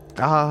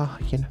 Ah,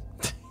 you know.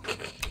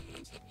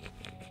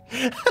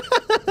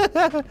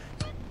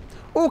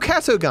 Oh,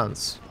 Cato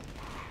guns.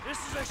 This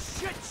is a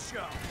shit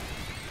show.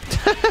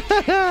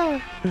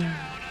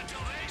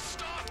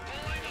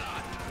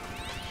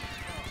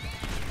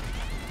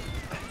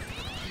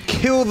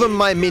 Kill them,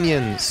 my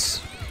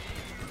minions.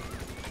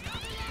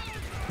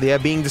 They are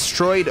being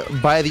destroyed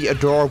by the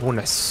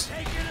adorableness.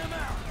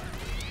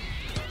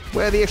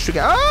 Where are the extra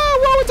guys? Oh,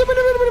 whoa!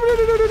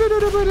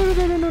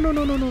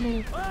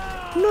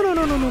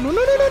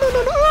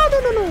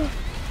 No.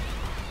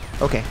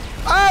 Okay.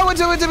 Oh, what's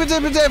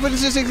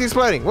just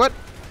exploding? What?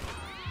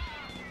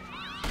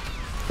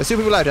 There's two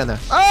people out down there.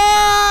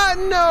 Ah,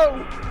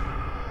 no!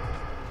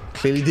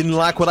 Clearly didn't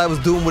like what I was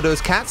doing with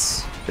those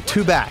cats, but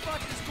too bad.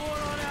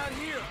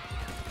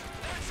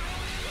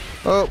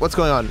 Oh, what's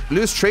going on?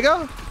 Loose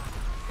trigger?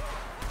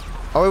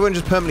 Oh, everyone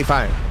just permanently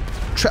firing.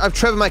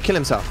 Trevor might kill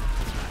himself.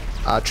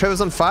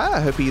 Trevor's on fire. I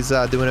hope he's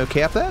doing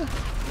okay up there.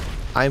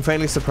 I'm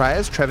frankly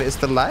surprised Trevor is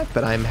still alive,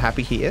 but I'm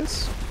happy he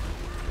is.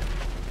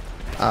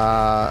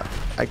 I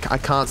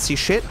can't see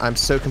shit. I'm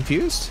so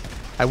confused.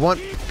 I want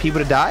people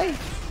to die.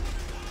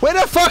 Where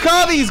the fuck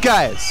are these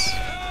guys?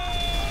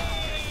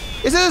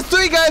 Is there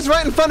 3 guys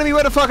right in front of me?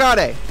 Where the fuck are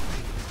they?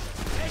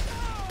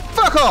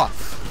 Fuck off!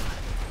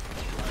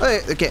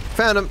 Okay,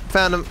 found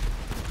him.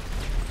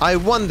 I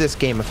won this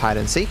game of hide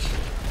and seek.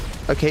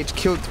 Okay,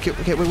 kill.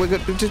 Okay,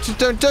 wait, just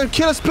don't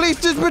kill us, please.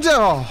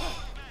 Oh.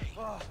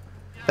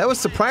 That was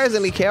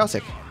surprisingly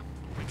chaotic.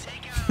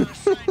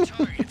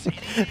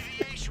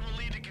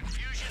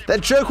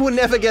 That joke will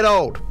never get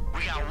old.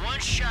 We got one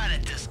shot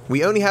at this.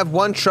 We only have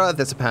one shot at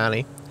this,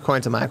 apparently,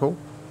 according to Michael.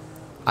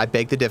 I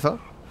beg to differ.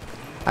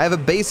 I have a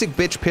basic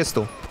bitch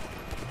pistol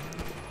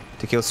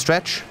to kill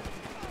Stretch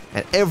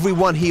and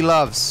everyone he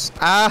loves.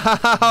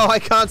 Ow, I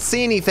can't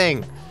see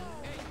anything.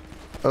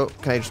 Oh,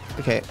 can I just...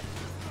 Okay.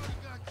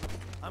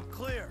 I'm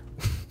clear.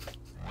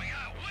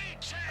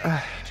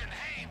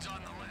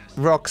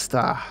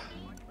 Rockstar.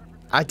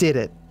 I did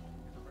it.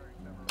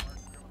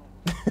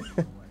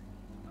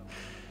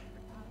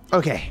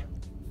 Okay.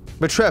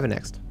 But Trevor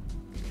next.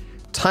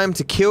 Time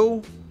to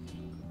kill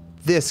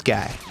this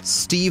guy,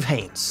 Steve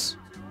Haynes.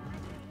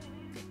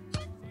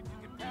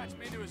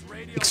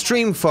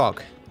 Extreme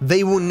fog.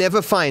 They will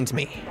never find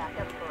me.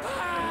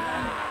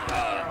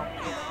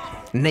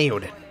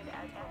 Nailed it.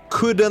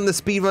 Could have done the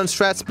speedrun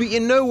strats, but you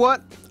know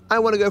what? I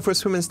want to go for a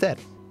swim instead.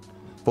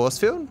 Force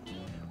field?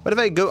 What if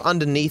I go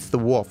underneath the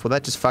wharf? Will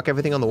that just fuck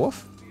everything on the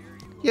wharf?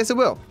 Yes, it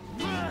will.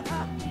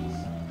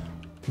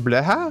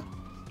 Bleha?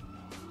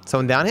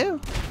 Someone down here?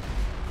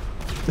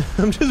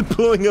 I'm just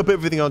blowing up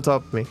everything on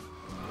top of me.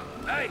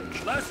 Hey,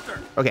 Lester.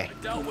 Okay.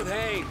 I dealt with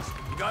Haynes.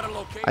 You got a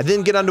location? I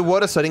didn't get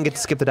underwater, so I didn't get to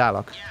skip the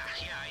dialogue.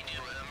 Yeah, I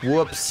do.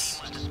 Whoops.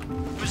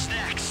 Who's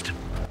next?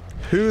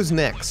 Who's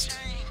next?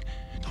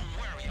 Don't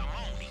worry, I'm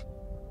on it.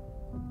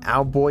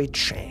 Our boy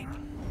Chang.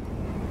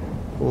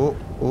 Oh.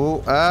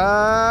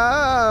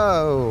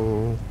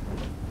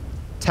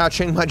 Tao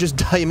Chang might just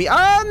die in me.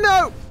 Oh,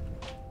 no!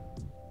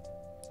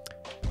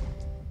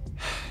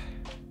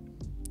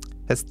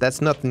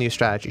 That's not the new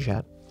strategy,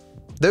 chat.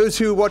 Those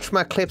who watch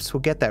my clips will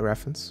get that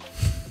reference.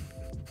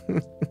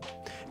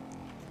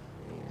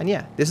 And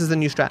yeah, this is the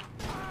new strat.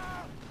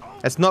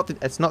 It's not the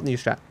new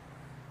strat.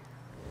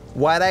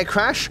 Why'd I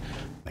crash?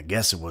 I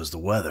guess it was the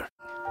weather.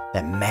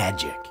 That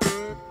magic.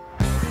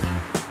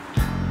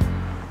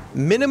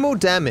 Minimal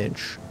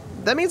damage.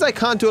 That means I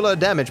can't do a lot of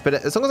damage, but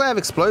as long as I have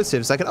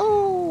explosives, I can,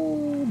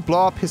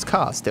 blow up his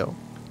car still.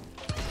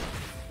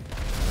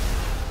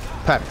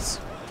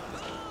 Perfect.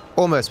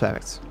 Almost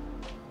perfect.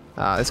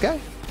 This guy?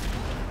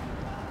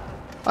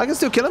 I can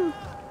still kill him.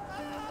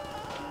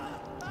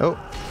 Oh.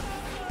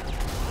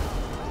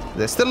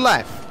 They're still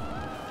alive.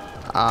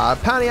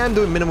 Apparently I'm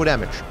doing minimal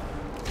damage.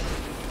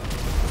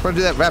 Just want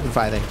to do that rapid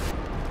fire thing.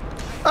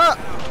 Ah!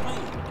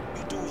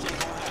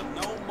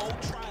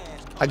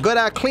 I got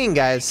out clean,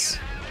 guys.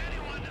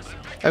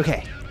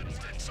 Okay.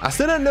 I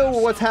still don't know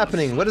what's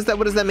happening. What does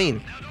that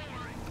mean?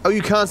 Oh,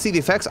 you can't see the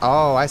effects?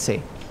 Oh, I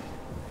see.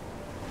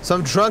 So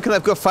I'm drunk and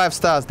I've got 5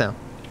 stars now.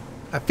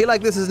 I feel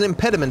like this is an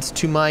impediment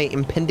to my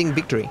impending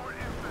victory.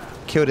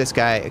 Kill this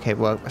guy. Okay,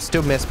 well, I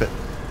still missed, but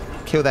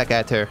kill that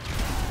guy too.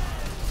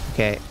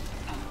 Okay.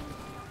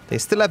 They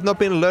still have not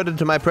been alerted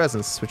to my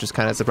presence, which is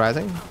kind of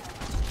surprising.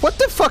 What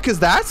the fuck is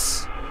that?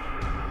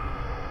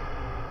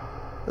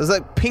 There's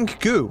like pink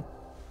goo.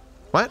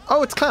 What?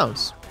 Oh, it's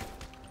clowns.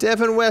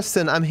 Devin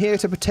Weston, I'm here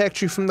to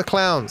protect you from the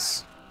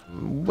clowns.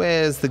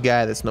 Where's the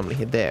guy that's normally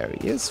here? There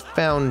he is.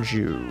 Found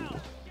you.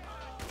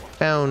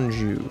 Found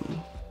you.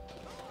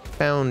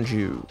 Found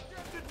you.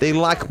 They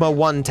like my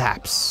one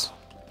taps.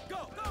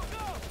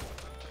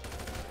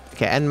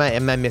 Okay, am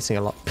I missing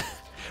a lot?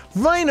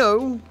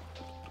 Rhino!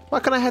 Why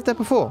can't I have that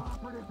before?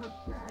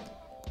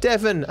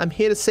 Devin, I'm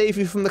here to save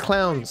you from the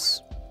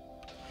clowns.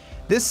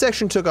 This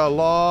section took a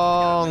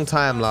long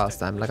time last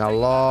time, like a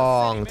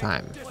long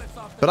time.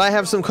 But I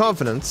have some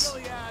confidence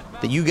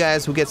that you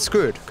guys will get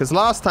screwed, because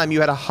last time you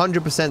had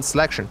 100%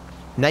 selection.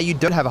 Now you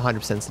don't have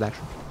 100%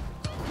 selection.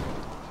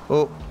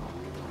 Oh,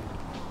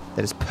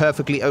 that is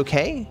perfectly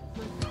okay.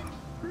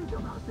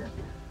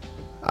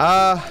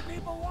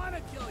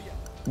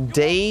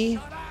 Davey.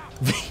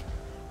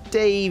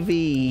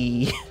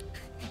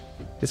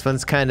 This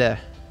one's kind of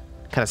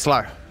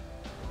slow.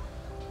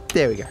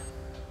 There we go.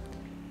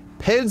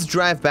 Peds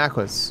drive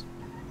backwards.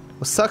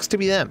 Well, sucks to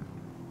be them.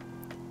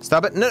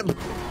 Stop it. No.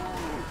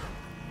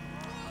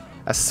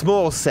 A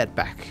small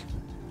setback.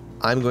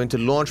 I'm going to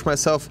launch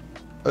myself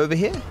over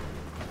here.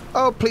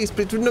 Oh, please,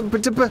 please, no, I'm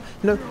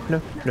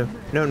not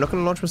going to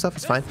launch myself.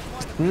 It's fine.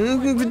 No,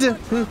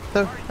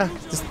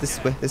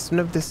 this way.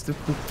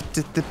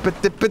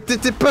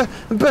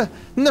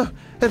 No.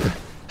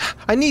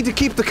 I need to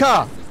keep the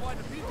car.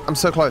 I'm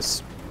so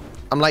close.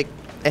 I'm like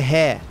a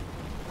hair.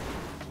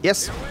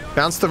 Yes,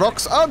 bounce the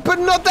rocks. Oh, but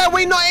not that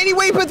way, not any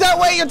way, but that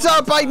way. It's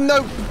up. I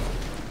know.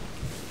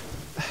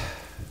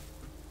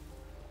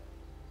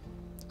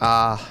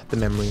 Ah, the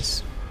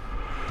memories.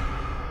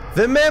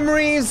 The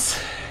memories.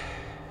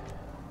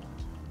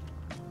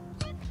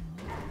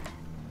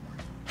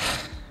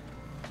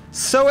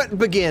 So it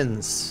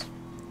begins.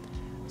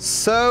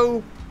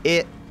 So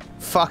it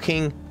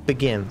fucking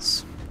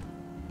begins.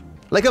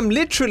 Like I'm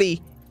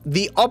literally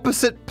the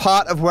opposite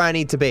part of where I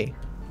need to be.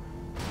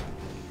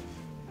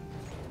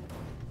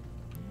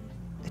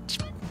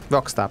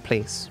 Rockstar,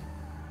 please.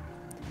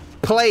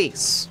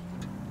 Please.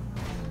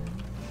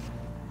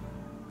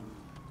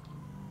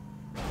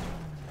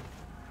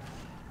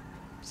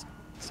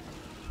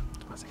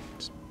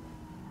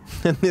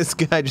 And this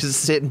guy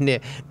just sitting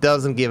there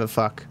doesn't give a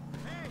fuck.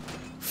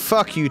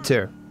 Fuck you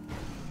too.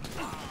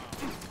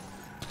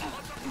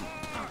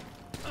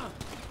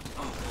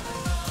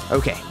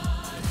 Okay.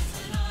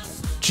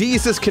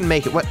 Jesus can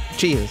make it. What?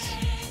 Jesus.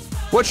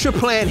 What's your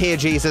plan here,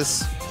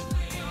 Jesus?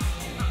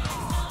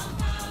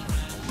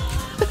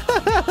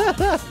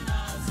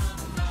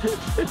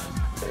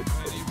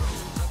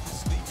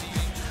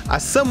 I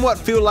somewhat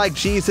feel like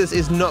Jesus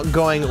is not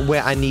going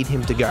where I need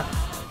him to go.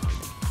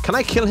 Can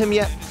I kill him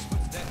yet?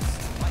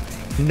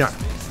 No.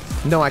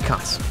 No, I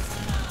can't.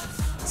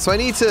 So I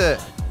need to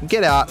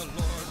get out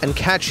and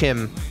catch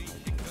him.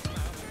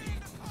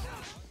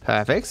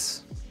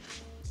 Perfect.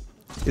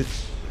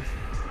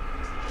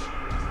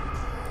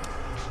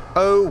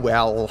 Oh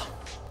well.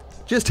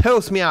 Just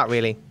helps me out,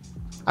 really.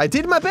 I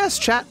did my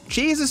best, chat.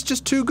 Jesus,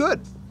 just too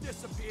good.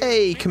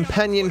 Hey,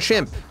 companion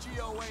chimp.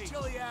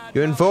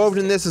 You're involved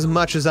in this as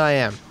much as I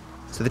am.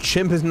 So the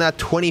chimp is now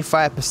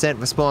 25%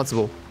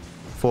 responsible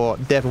for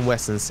Devin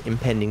Weston's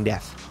impending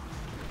death.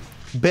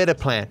 Better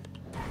plan.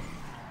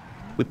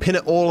 We pin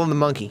it all on the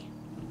monkey.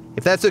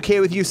 If that's okay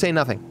with you, say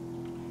nothing.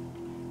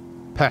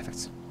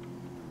 Perfect.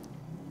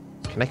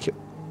 Can I kill?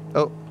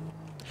 Oh.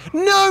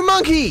 No,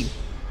 monkey!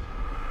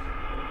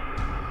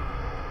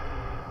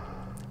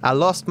 I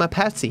lost my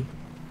Patsy.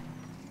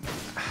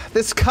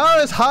 This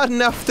car is hard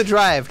enough to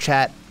drive,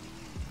 chat.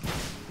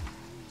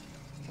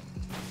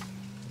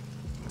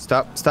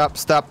 Stop, stop,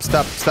 stop,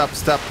 stop, stop,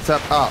 stop,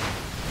 stop. Oh.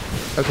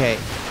 Okay.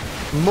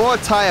 More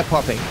tire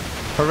popping.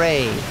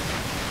 Hooray.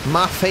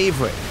 My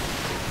favorite.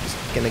 Just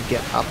gonna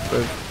get up.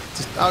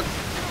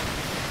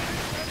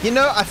 You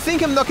know, I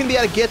think I'm not gonna be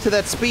able to get to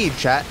that speed,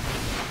 chat.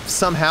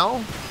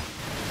 Somehow.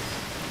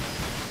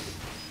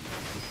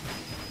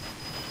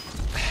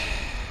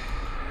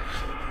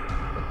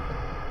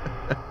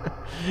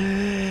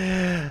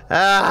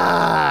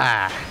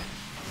 Ah.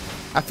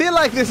 I feel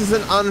like this is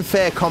an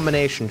unfair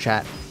combination,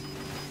 chat.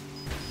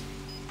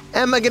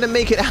 Am I gonna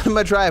make it out of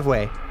my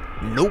driveway?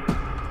 Nope.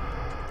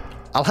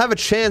 I'll have a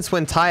chance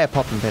when tire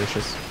popping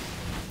finishes.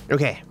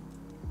 Okay.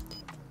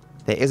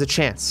 There is a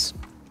chance.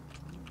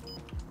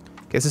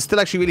 Guess it's still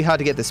actually really hard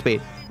to get this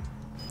speed.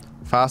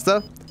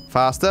 Faster,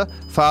 faster,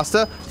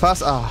 faster,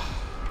 faster. Ah.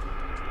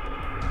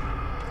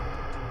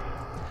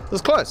 It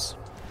was close.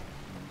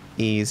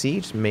 Easy,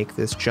 just make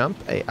this jump.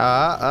 Okay.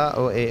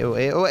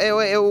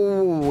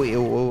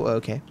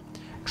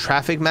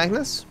 Traffic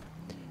Magnus.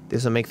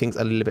 This will make things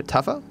a little bit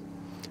tougher.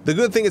 The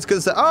good thing is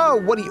because who are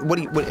you?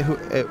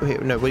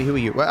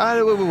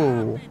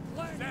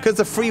 Because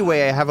the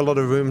freeway, I have a lot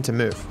of room to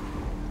move.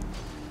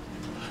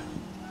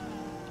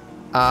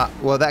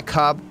 Well, that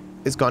carb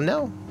is gone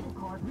now.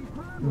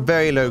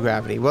 Very low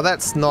gravity. Well,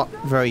 that's not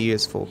very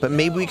useful, but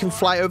maybe we can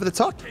fly over the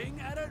top.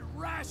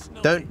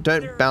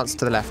 Don't bounce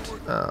to the left.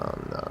 Oh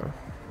no.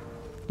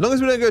 As long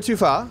as we don't go too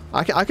far,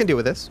 I can deal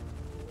with this.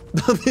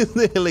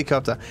 The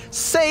helicopter.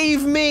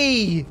 Save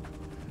me!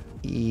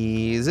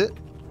 Ease it.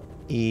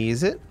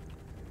 Ease it.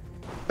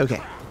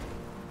 Okay.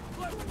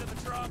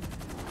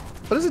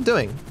 What is it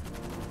doing?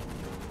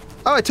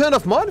 Oh, I turned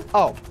off mod?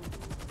 Oh.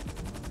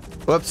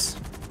 Whoops.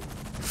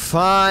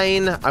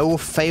 Fine. I will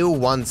fail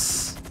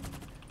once.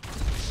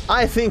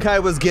 I think I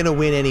was gonna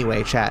win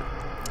anyway, chat.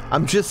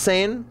 I'm just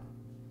saying.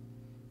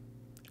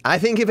 I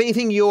think if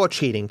anything, you're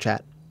cheating,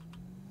 chat.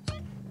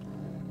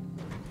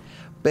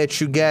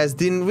 Bet you guys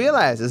didn't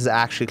realize this is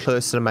actually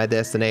closer to my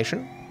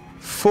destination.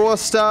 4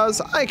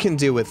 stars, I can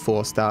deal with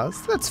 4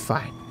 stars. That's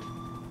fine.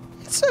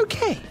 It's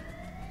okay.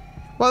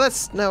 Well,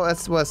 that's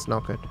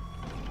not good.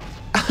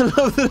 I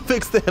love that it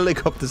fixed the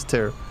helicopters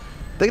too.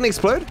 They're gonna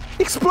explode?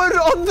 Exploded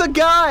on the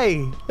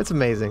guy! That's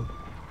amazing.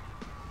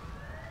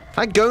 Can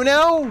I go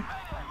now?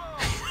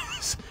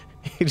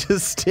 He's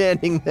just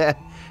standing there.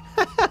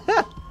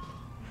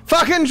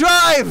 Fucking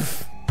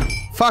drive!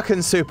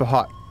 Fucking super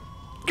hot.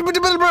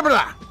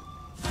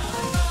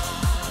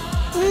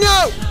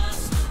 No!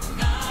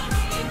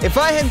 If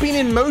I had been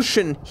in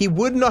motion, he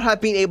would not have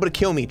been able to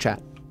kill me,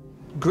 chat.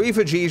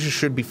 Griefer Jesus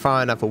should be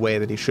far enough away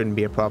that he shouldn't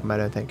be a problem, I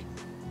don't think.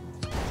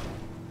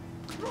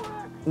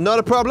 Not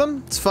a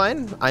problem, it's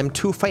fine. I'm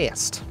too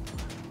fast.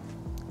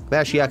 They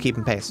actually are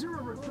keeping pace.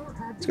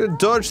 Just gonna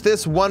dodge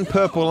this one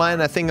purple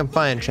line, I think I'm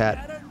fine,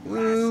 chat.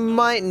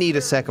 Might need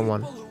a second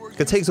one.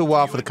 It takes a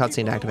while for the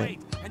cutscene to activate.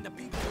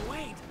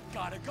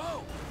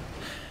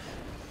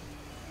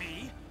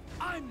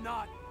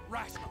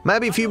 Might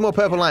be a few more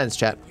purple lines,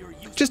 chat.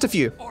 Just a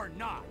few.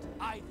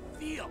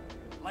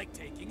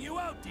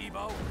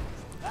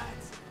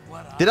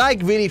 Did I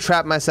really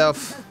trap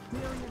myself?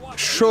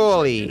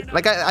 Surely.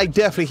 Like, I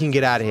definitely can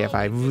get out of here if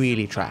I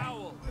really try.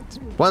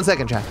 1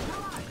 second, chat.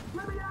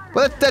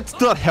 Well, that's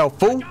not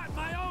helpful.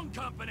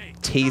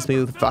 Tease me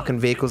with fucking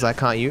vehicles I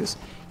can't use.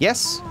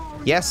 Yes.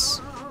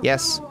 Yes.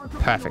 Yes.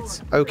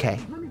 Perfect. Okay.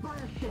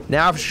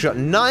 Now I've got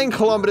 9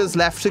 kilometers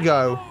left to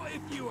go.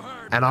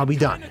 And I'll be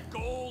done.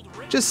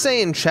 Just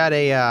saying, chat,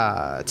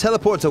 a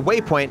teleport to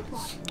waypoint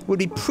would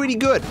be pretty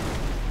good.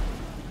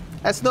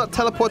 That's not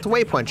teleport to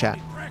waypoint, chat.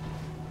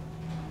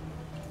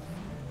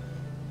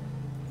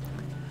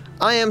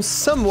 I am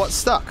somewhat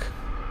stuck.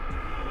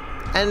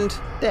 And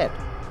dead.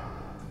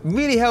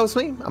 Really helps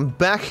me. I'm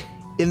back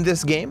in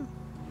this game.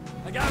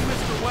 I got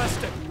Mr.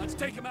 Weston. Let's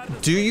take him out of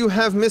the Do you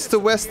have Mr.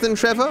 Weston,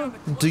 Trevor?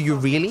 Do you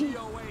really?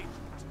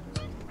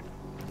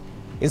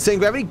 Insane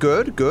gravity,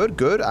 good, good,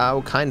 good.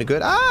 Oh, kind of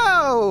good.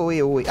 Oh,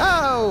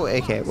 oh,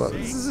 okay. Well,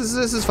 this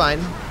is fine.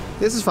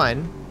 This is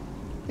fine.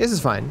 This is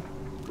fine.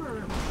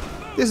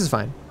 This is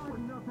fine.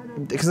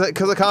 Because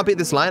I can't beat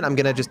this line, I'm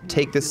gonna just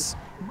take this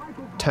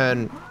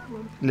turn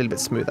a little bit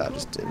smoother.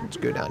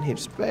 Just go down here,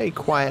 just very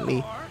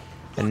quietly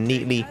and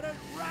neatly,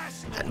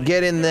 and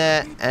get in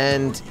there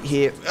and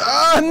here.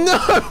 Oh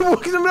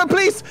no!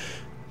 Please.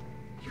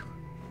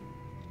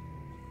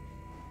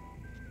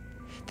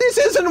 This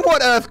isn't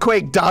what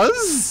Earthquake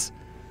does!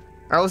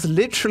 I was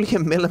literally a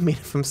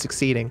millimeter from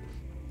succeeding.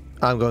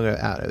 I'm going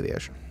out of the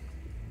ocean.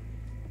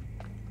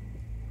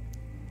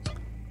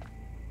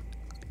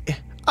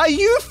 Are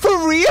you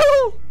for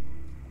real?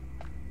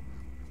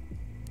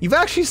 You've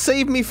actually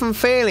saved me from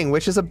failing,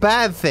 which is a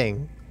bad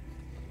thing.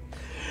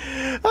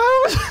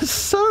 I was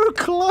so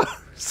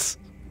close.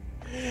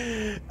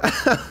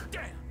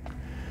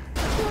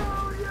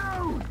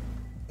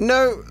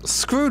 No,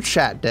 screw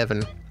chat,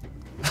 Devon.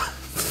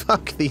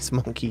 Fuck these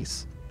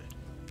monkeys.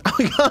 I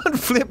can't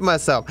flip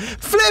myself.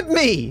 Flip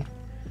me!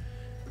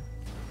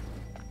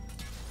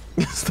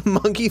 Is the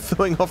monkey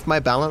throwing off my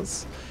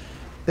balance?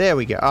 There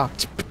we go. Oh.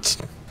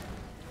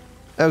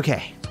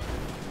 Okay.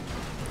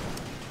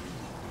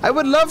 I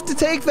would love to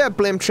take that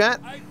blimp,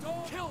 chat. I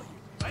don't kill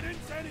you. I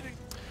didn't say anything.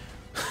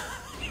 I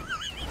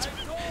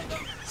told them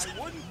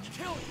I wouldn't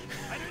kill you.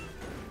 I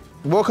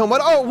didn't. Walk on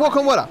water. Oh, walk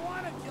on water.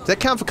 Does that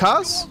count for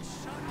cars?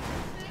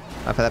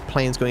 I've had that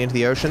plane's going into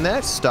the ocean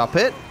there. Stop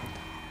it.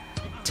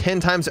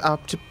 10 times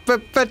up.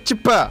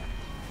 Can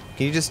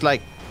you just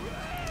like...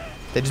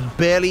 They just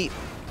barely...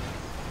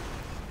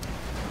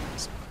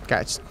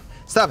 Guys,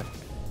 stop it.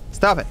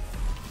 Stop it.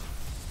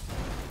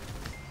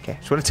 Okay,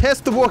 just want to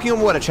test the walking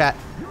on water, chat.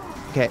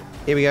 Okay,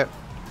 here we go.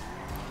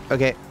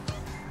 Okay.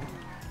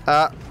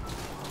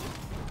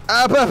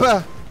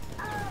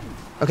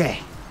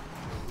 Okay.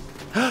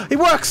 It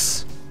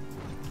works!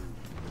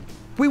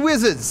 We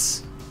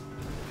wizards!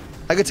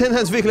 I got 10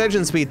 times vehicle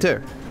engine speed too.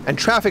 And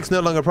traffic's no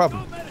longer a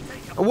problem.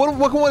 Walking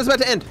on water is about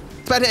to end.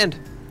 It's about to end.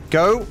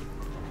 Go.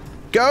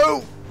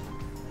 Go!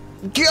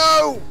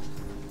 Go!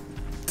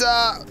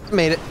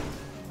 Made it.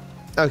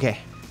 Okay.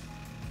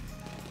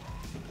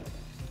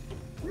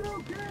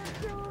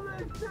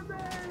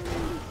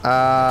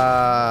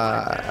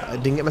 I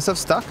didn't get myself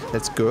stuck.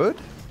 That's good.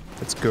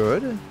 That's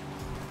good.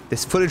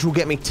 This footage will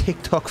get me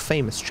TikTok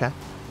famous, chat.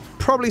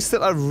 Probably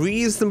still a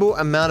reasonable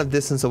amount of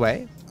distance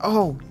away.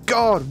 Oh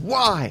God,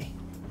 why?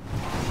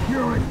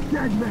 You're a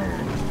dead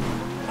man.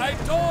 I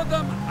told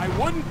them I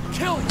wouldn't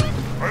kill you.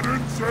 I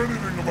didn't say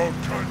anything about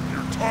cutting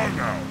your tongue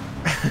out.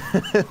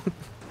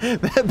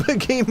 That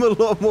became a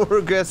lot more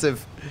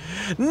aggressive.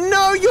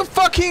 No, you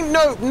fucking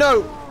no,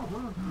 no.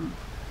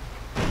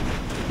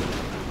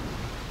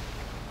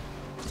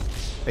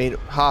 I mean,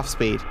 half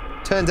speed.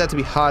 Turns out to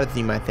be harder than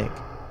you might think.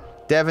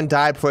 Devin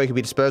died before he could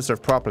be disposed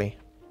of properly.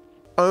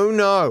 Oh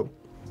no.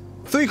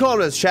 3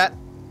 kilometers, chat.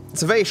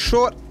 It's a very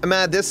short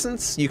amount of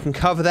distance. You can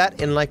cover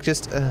that in like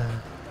just...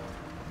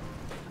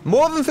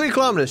 more than 3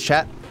 kilometers,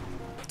 chat.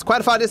 It's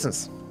quite a far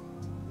distance.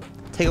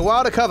 Take a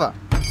while to cover.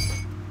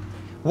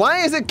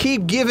 Why does it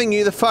keep giving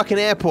you the fucking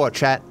airport,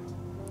 chat?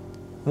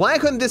 Why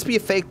couldn't this be a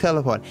fake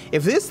teleport?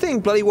 If this thing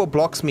bloody well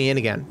blocks me in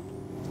again.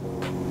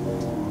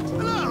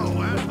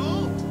 Hello,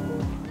 asshole.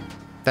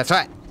 That's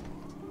right.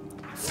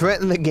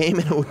 Threaten the game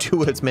and it will do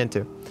what it's meant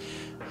to.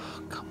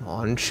 Oh, come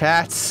on,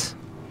 chat.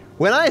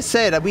 When I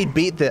said I'd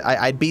beat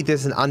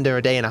this in under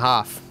a day and a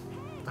half,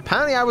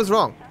 apparently I was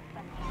wrong.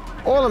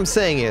 All I'm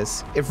saying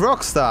is, if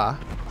Rockstar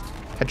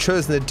had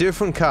chosen a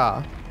different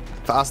car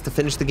for us to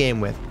finish the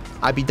game with,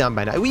 I'd be done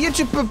by now.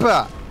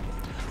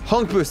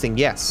 Honk boosting,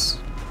 yes.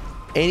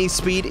 Any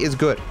speed is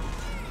good.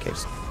 Okay,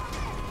 just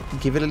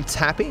give it a little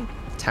tappy.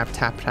 Tap,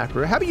 tap, tap.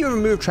 How about you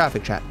remove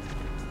traffic, chat?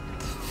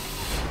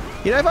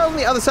 You know, if I was on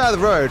the other side of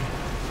the road,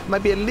 it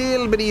might be a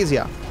little bit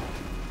easier.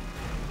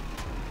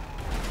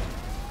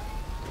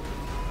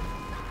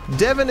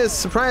 Devin is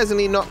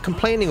surprisingly not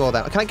complaining all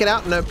that. Can I get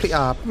out? No, please.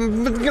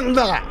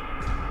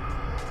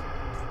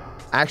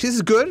 Actually, this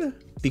is good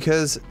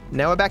because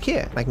now we're back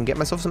here and I can get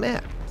myself some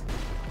air.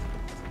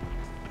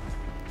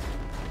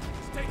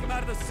 Just take him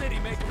out of the city,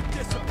 make him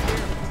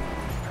disappear.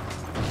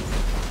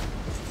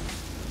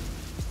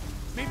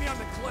 Meet me on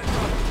the cliff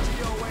off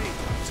the GOA,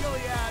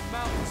 Gilead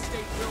Mountain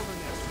State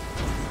Wilderness.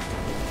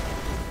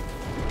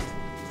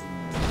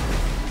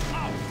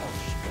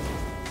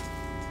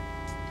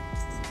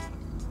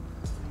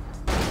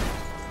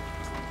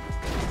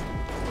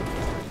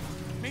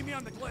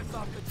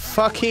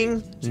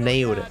 Fucking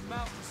nailed it.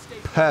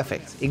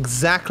 Perfect.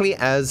 Exactly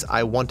as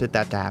I wanted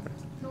that to happen.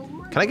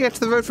 Can I get to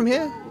the road from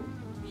here?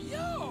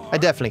 I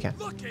definitely can.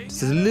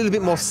 This is a little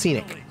bit more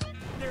scenic.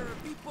 There are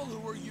people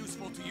who are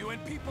useful to you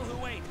and people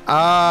who ain't.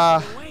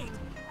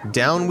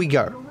 Down we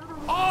go.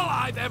 All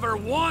I've ever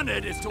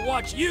wanted is to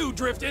watch you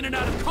drift in and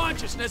out of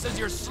consciousness as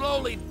you're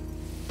slowly...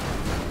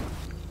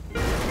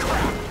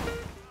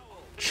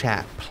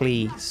 Chat,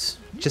 please.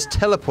 Just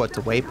teleport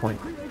to waypoint.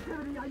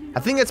 I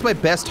think that's my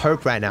best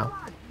hope right now.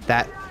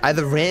 That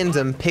either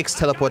random picks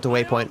teleport to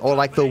waypoint or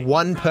like the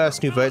one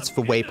person who votes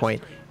for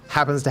waypoint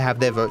happens to have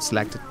their vote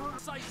selected.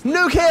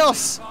 No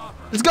chaos!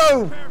 Let's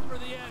go!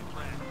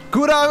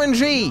 Good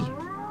RNG!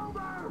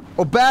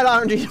 Or bad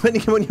RNG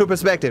depending on your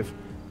perspective.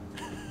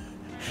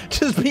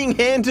 Just being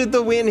handed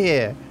the win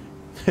here.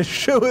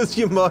 Show us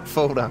your mod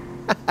folder.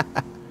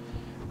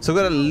 So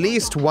we've got at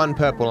least 1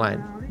 purple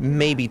line.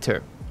 Maybe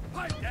 2.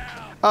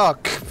 Oh,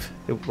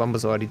 one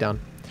was already done.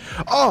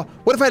 Oh,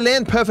 what if I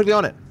land perfectly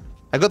on it?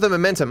 I got the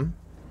momentum.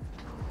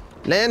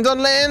 Land on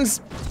lands.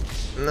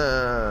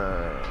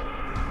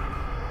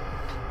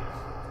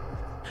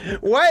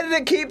 Why did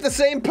it keep the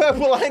same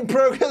purple line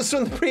progress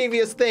from the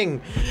previous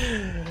thing?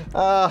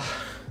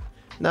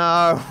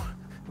 No.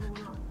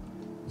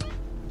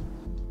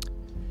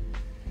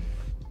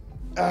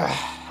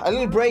 A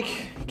little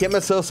break. Get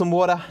myself some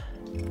water.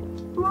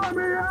 Let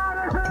me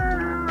out of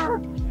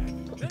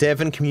here!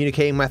 Devin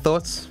communicating my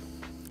thoughts.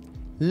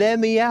 Let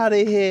me out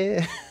of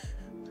here.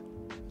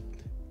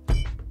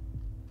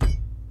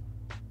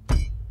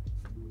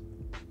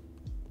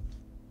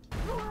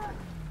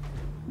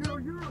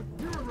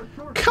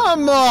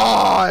 Come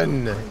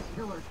on!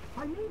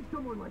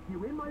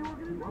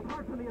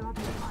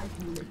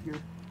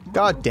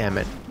 God damn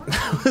it.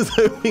 I was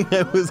hoping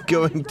I was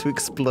going to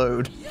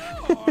explode.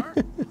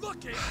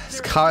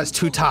 This car is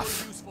too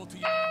tough.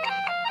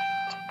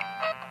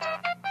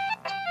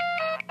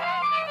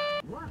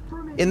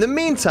 In the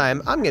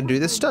meantime, I'm gonna do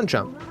this stunt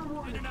jump.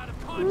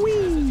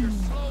 Whee!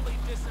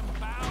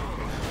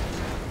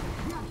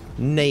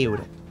 Nailed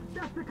it.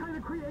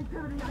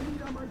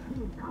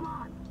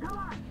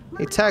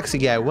 Hey taxi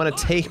guy, wanna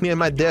take me on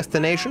my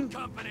destination?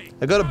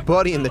 I got a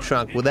body in the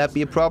trunk, will that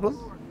be a problem?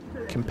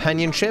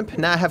 Companionship?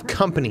 Now I have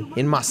company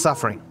in my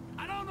suffering.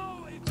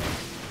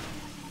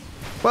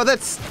 Well,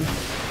 that's...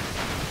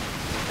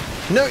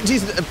 No,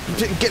 Jesus,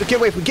 get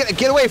away from me,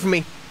 get away from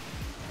me!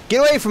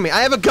 Get away from me,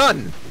 I have a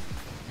gun!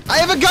 I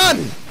have a gun!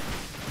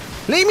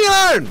 Leave me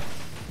alone!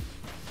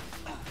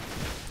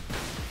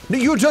 No,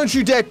 you don't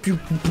you dare!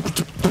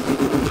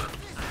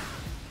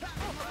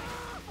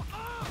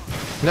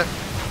 No,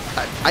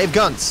 I have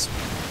guns.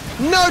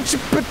 No,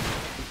 but...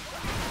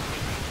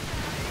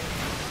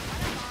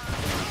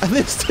 And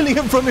they're stealing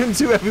them from him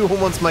too, everyone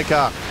wants my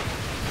car.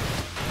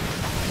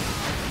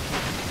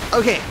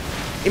 Okay,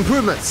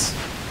 improvements.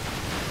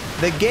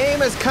 The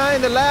game is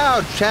kinda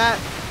loud, chat.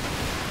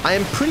 I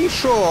am pretty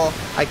sure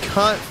I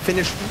can't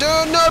finish.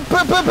 No,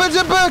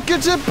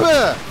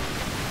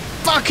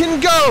 fucking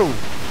go!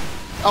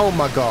 Oh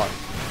my god.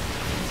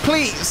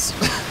 Please.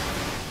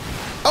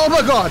 Oh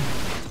my god!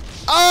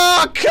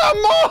 Oh, come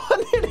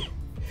on!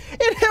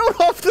 It held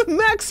off the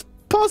max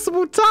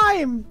possible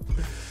time!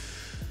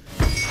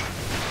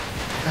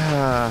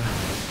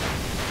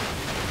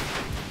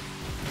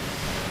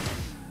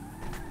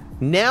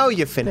 Now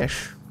you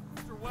finish.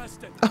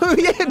 Oh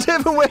yeah,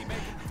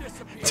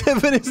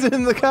 Devin is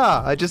in the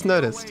car. I just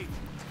noticed.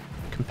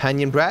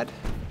 Companion Brad.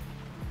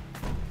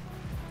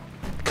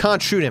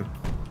 Can't shoot him.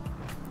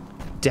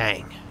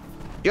 Dang.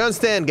 You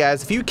understand,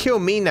 guys? If you kill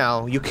me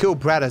now, you kill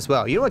Brad as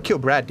well. You don't want to kill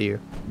Brad, do you?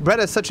 Brad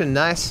is such a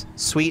nice,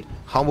 sweet,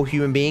 humble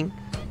human being.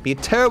 Be a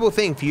terrible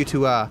thing for you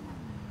to, oh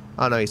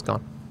no, he's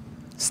gone.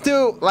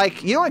 Still,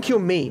 like, you don't want to kill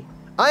me.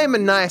 I am a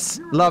nice,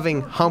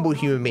 loving, humble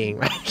human being,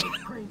 right?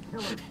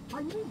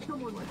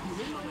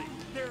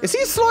 Is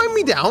he slowing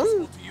me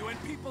down?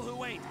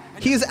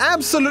 He is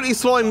absolutely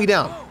slowing me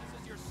down.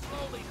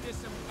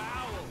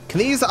 Can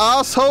these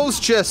assholes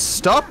just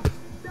stop?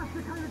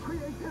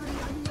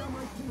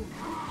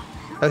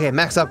 Okay,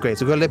 max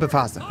upgrades. We'll go a little bit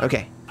faster.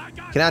 Okay.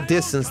 Can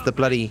outdistance the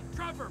bloody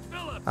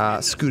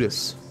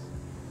scooters.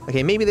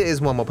 Okay, maybe there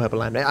is one more purple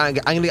line. I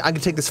can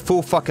take this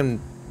full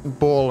fucking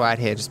ball right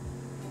here. Just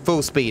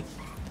full speed.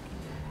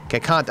 Okay,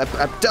 can't.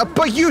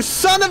 But you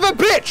son of a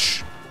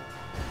bitch!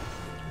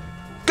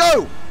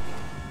 Go!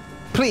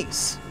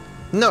 Please.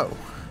 No.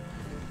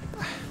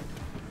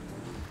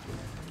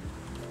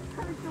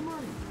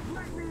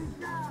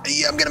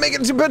 Yeah, I'm gonna make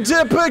it.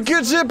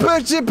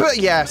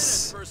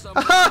 Yes.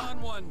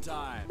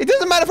 It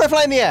doesn't matter if I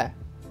fly in the air.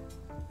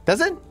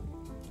 Does it?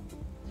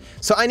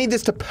 So I need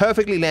this to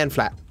perfectly land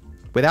flat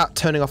without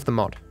turning off the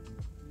mod.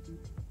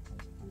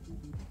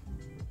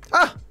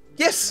 Ah,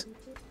 yes.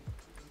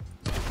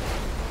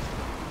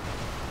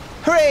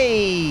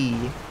 Hooray!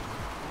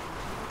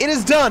 It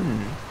is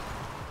done.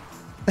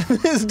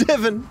 There's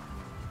Devin.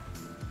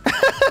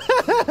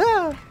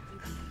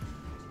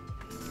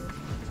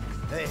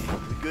 Hey,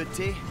 the good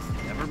tea?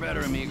 Never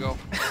better, amigo.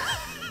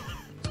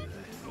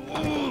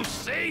 Ooh,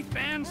 safe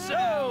and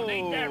sound.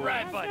 Ain't that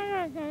right,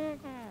 buddy?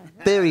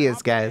 There he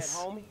is, guys.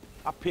 Homie,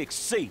 I picked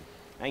C.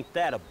 Ain't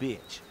that a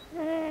bitch? You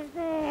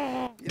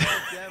know,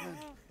 Devin,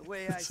 the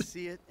way I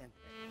see it, and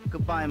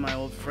goodbye, my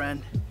old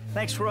friend.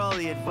 Thanks for all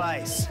the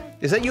advice.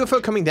 Is that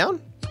UFO coming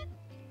down?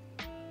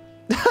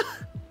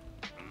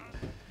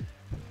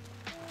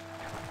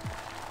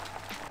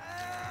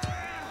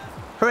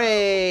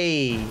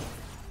 Hooray!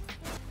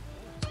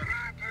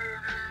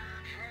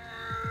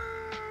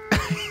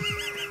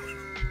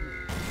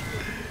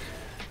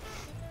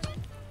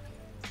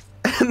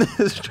 And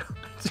this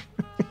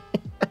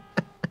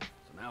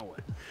Now what?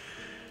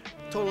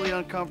 Totally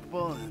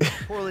uncomfortable and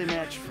poorly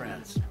matched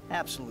friends.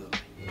 Absolutely.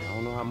 I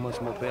don't know how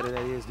much more better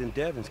that is than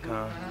Devin's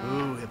con.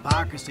 Ooh,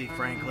 hypocrisy,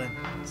 Franklin.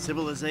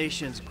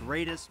 Civilization's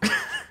greatest.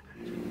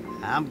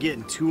 I'm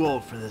getting too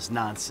old for this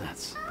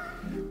nonsense.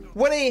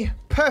 What a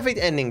perfect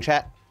ending,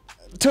 chat.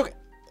 Took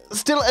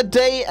still a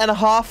day and a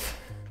half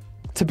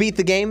to beat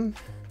the game.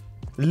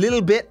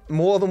 Little bit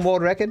more than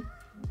world record.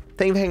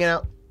 Thank you for hanging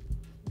out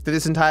through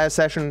this entire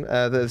session,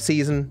 the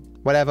season,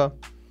 whatever.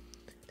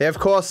 There, of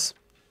course,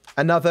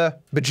 another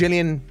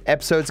bajillion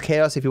episodes of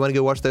Chaos if you want to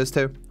go watch those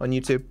two on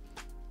YouTube.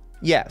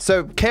 Yeah,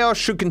 so Chaos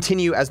should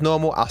continue as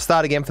normal. I'll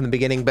start again from the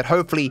beginning, but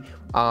hopefully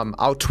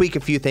I'll tweak a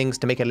few things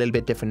to make it a little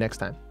bit different next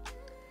time.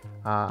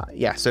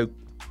 Yeah, so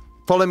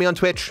follow me on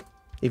Twitch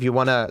if you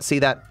want to see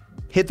that.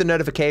 Hit the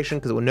notification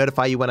because it will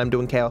notify you when I'm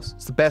doing Chaos.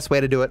 It's the best way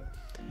to do it.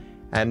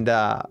 And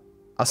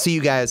I'll see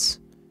you guys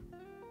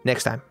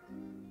next time.